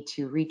would need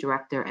to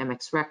redirect their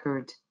MX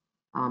record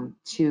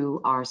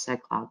to our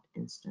SEG Cloud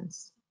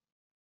instance.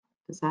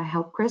 Does that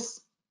help,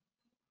 Chris?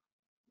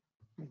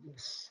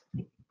 Yes.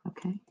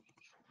 Okay.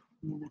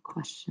 Any other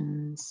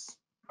questions?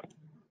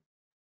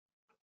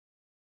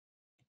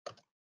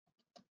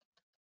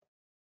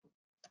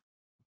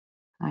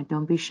 All right,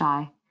 don't be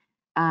shy.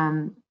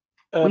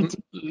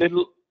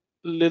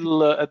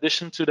 Little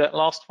addition to that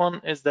last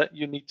one is that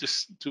you need to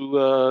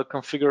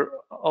configure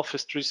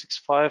Office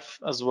 365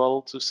 as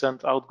well to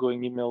send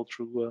outgoing email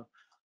through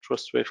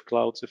Trustwave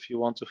Clouds if you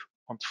want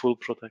full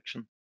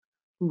protection.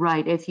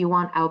 Right, if you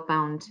want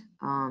outbound,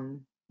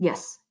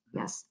 yes.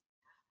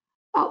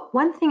 Oh,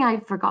 one thing I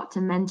forgot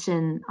to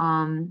mention,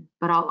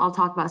 but I'll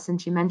talk about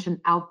since you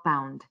mentioned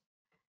outbound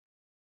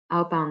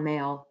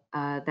mail.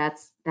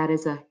 That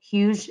is a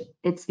huge.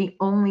 It's the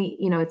only,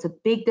 it's a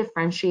big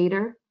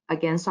differentiator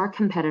against our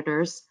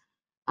competitors.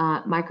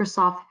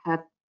 Microsoft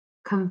have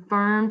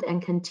confirmed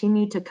and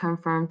continue to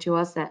confirm to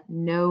us that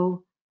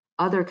no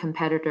other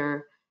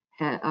competitor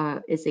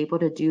is able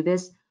to do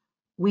this.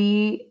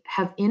 We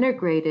have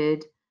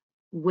integrated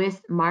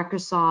with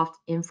Microsoft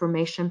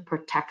Information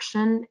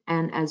Protection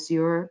and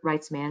Azure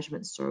Rights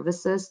Management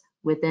Services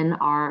within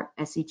our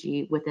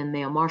SEG, within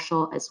Mail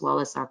Marshal, as well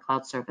as our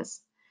cloud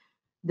service.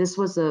 This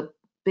was a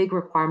big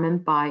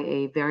requirement by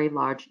a very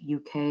large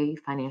UK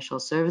financial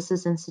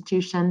services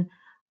institution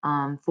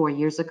 4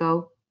 years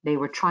ago. They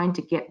were trying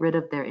to get rid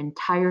of their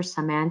entire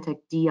Symantec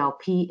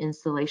DLP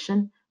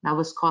installation. That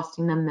was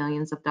costing them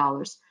millions of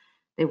dollars.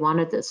 They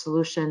wanted a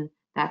solution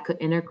that could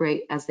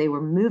integrate as they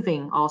were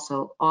moving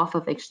also off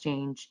of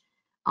Exchange,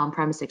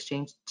 on-premise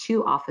Exchange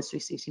to Office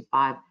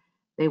 365.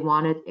 They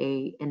wanted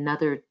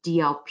another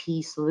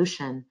DLP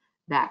solution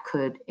that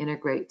could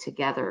integrate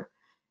together.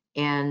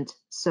 And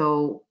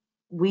so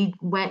we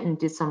went and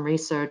did some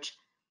research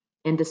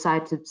and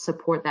decided to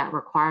support that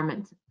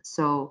requirement.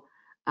 So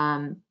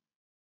I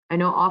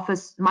know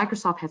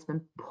Microsoft has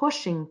been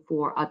pushing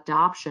for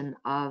adoption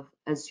of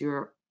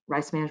Azure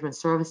Rights Management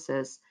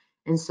Services.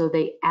 And so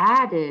they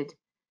added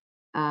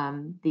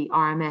the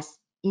RMS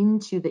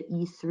into the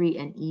E3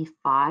 and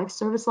E5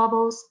 service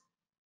levels.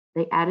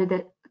 They added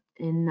it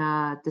in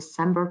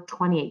December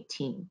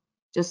 2018,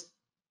 just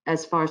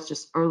as far as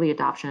just early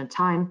adoption of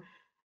time.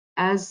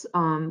 As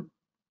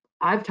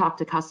I've talked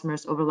to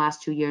customers over the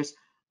last 2 years,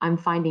 I'm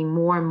finding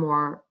more and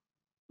more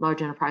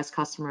large enterprise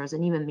customers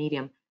and even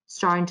medium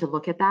starting to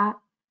look at that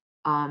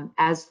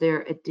as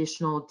their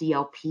additional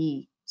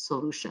DLP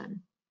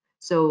solution.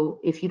 So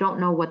if you don't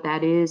know what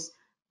that is,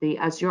 the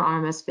Azure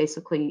RMS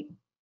basically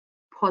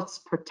puts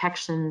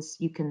protections.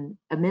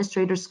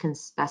 Administrators can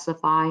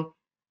specify,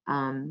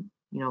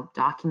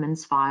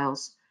 documents,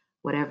 files,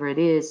 whatever it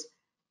is,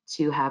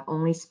 to have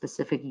only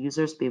specific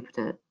users be able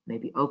to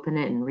maybe open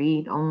it and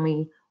read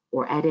only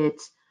or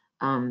edit.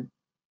 The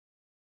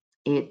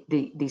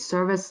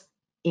service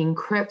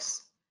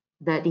encrypts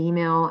that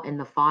email and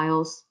the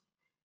files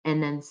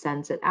and then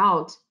sends it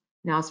out.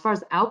 Now, as far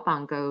as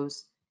outbound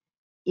goes,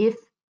 if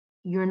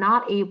you're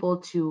not able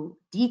to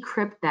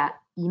decrypt that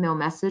email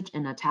message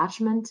and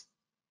attachment,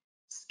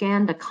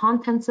 scan the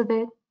contents of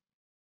it,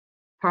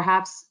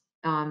 perhaps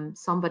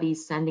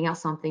somebody's sending out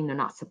something they're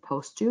not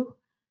supposed to.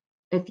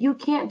 If you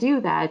can't do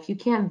that, if you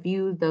can't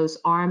view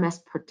those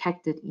RMS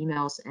protected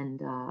emails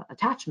and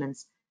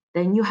attachments,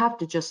 then you have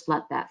to just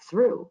let that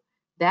through.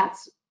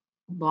 That's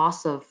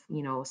loss of,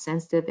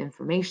 sensitive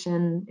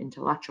information,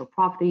 intellectual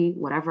property,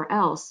 whatever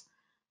else.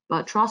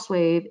 But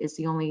Trustwave is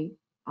the only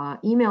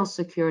email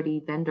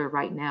security vendor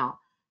right now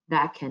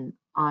that can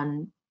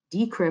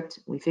decrypt.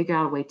 We figure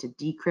out a way to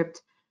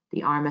decrypt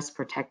the RMS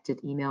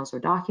protected emails or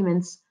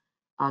documents,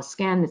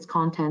 scan its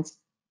contents,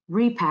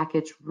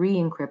 repackage,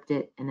 re-encrypt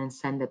it, and then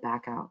send it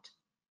back out.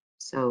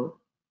 So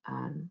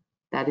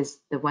that is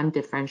the one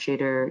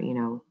differentiator,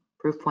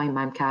 Proofpoint,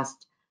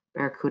 Mimecast,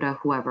 Barracuda,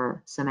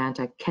 whoever,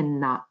 Symantec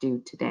cannot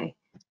do today.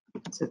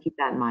 So keep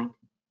that in mind.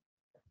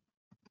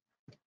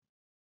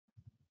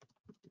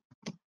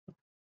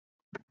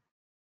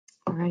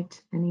 All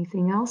right,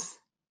 anything else?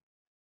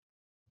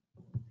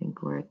 I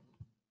think we're at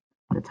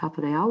the top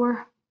of the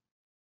hour.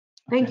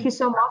 Thank you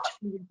so much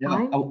for your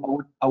time. Yeah,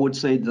 I would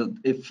say that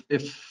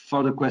if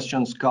further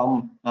questions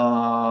come,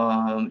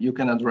 you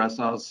can address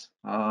us,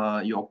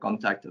 your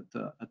contact at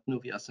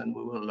Nuvias, and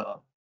we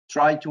will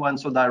try to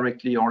answer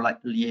directly or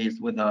liaise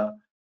with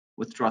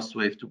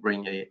Trustwave to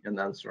bring an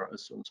answer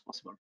as soon as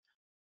possible.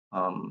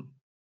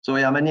 So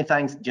yeah, many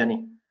thanks,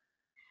 Jenny.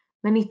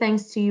 Many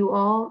thanks to you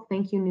all.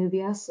 Thank you,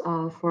 Nuvias,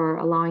 for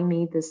allowing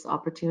me this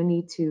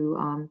opportunity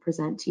to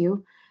present to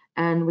you.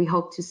 And we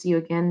hope to see you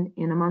again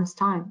in a month's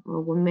time.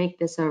 We'll make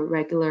this a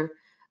regular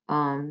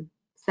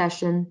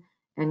session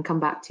and come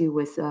back to you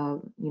with,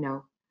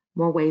 more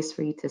more ways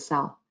for you to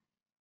sell.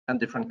 And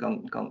different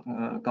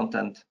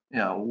content.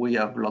 Yeah, we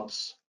have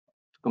lots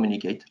to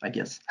communicate, I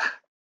guess.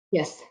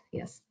 Yes,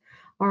 yes.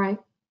 All right.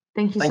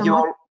 Thank you Thank so you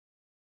much. all.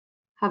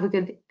 Have a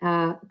good,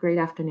 great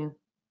afternoon.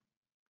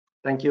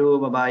 Thank you.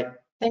 Bye-bye.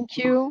 Thank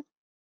you.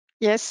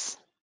 Yes.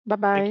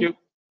 Bye-bye. Thank you.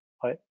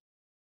 Bye.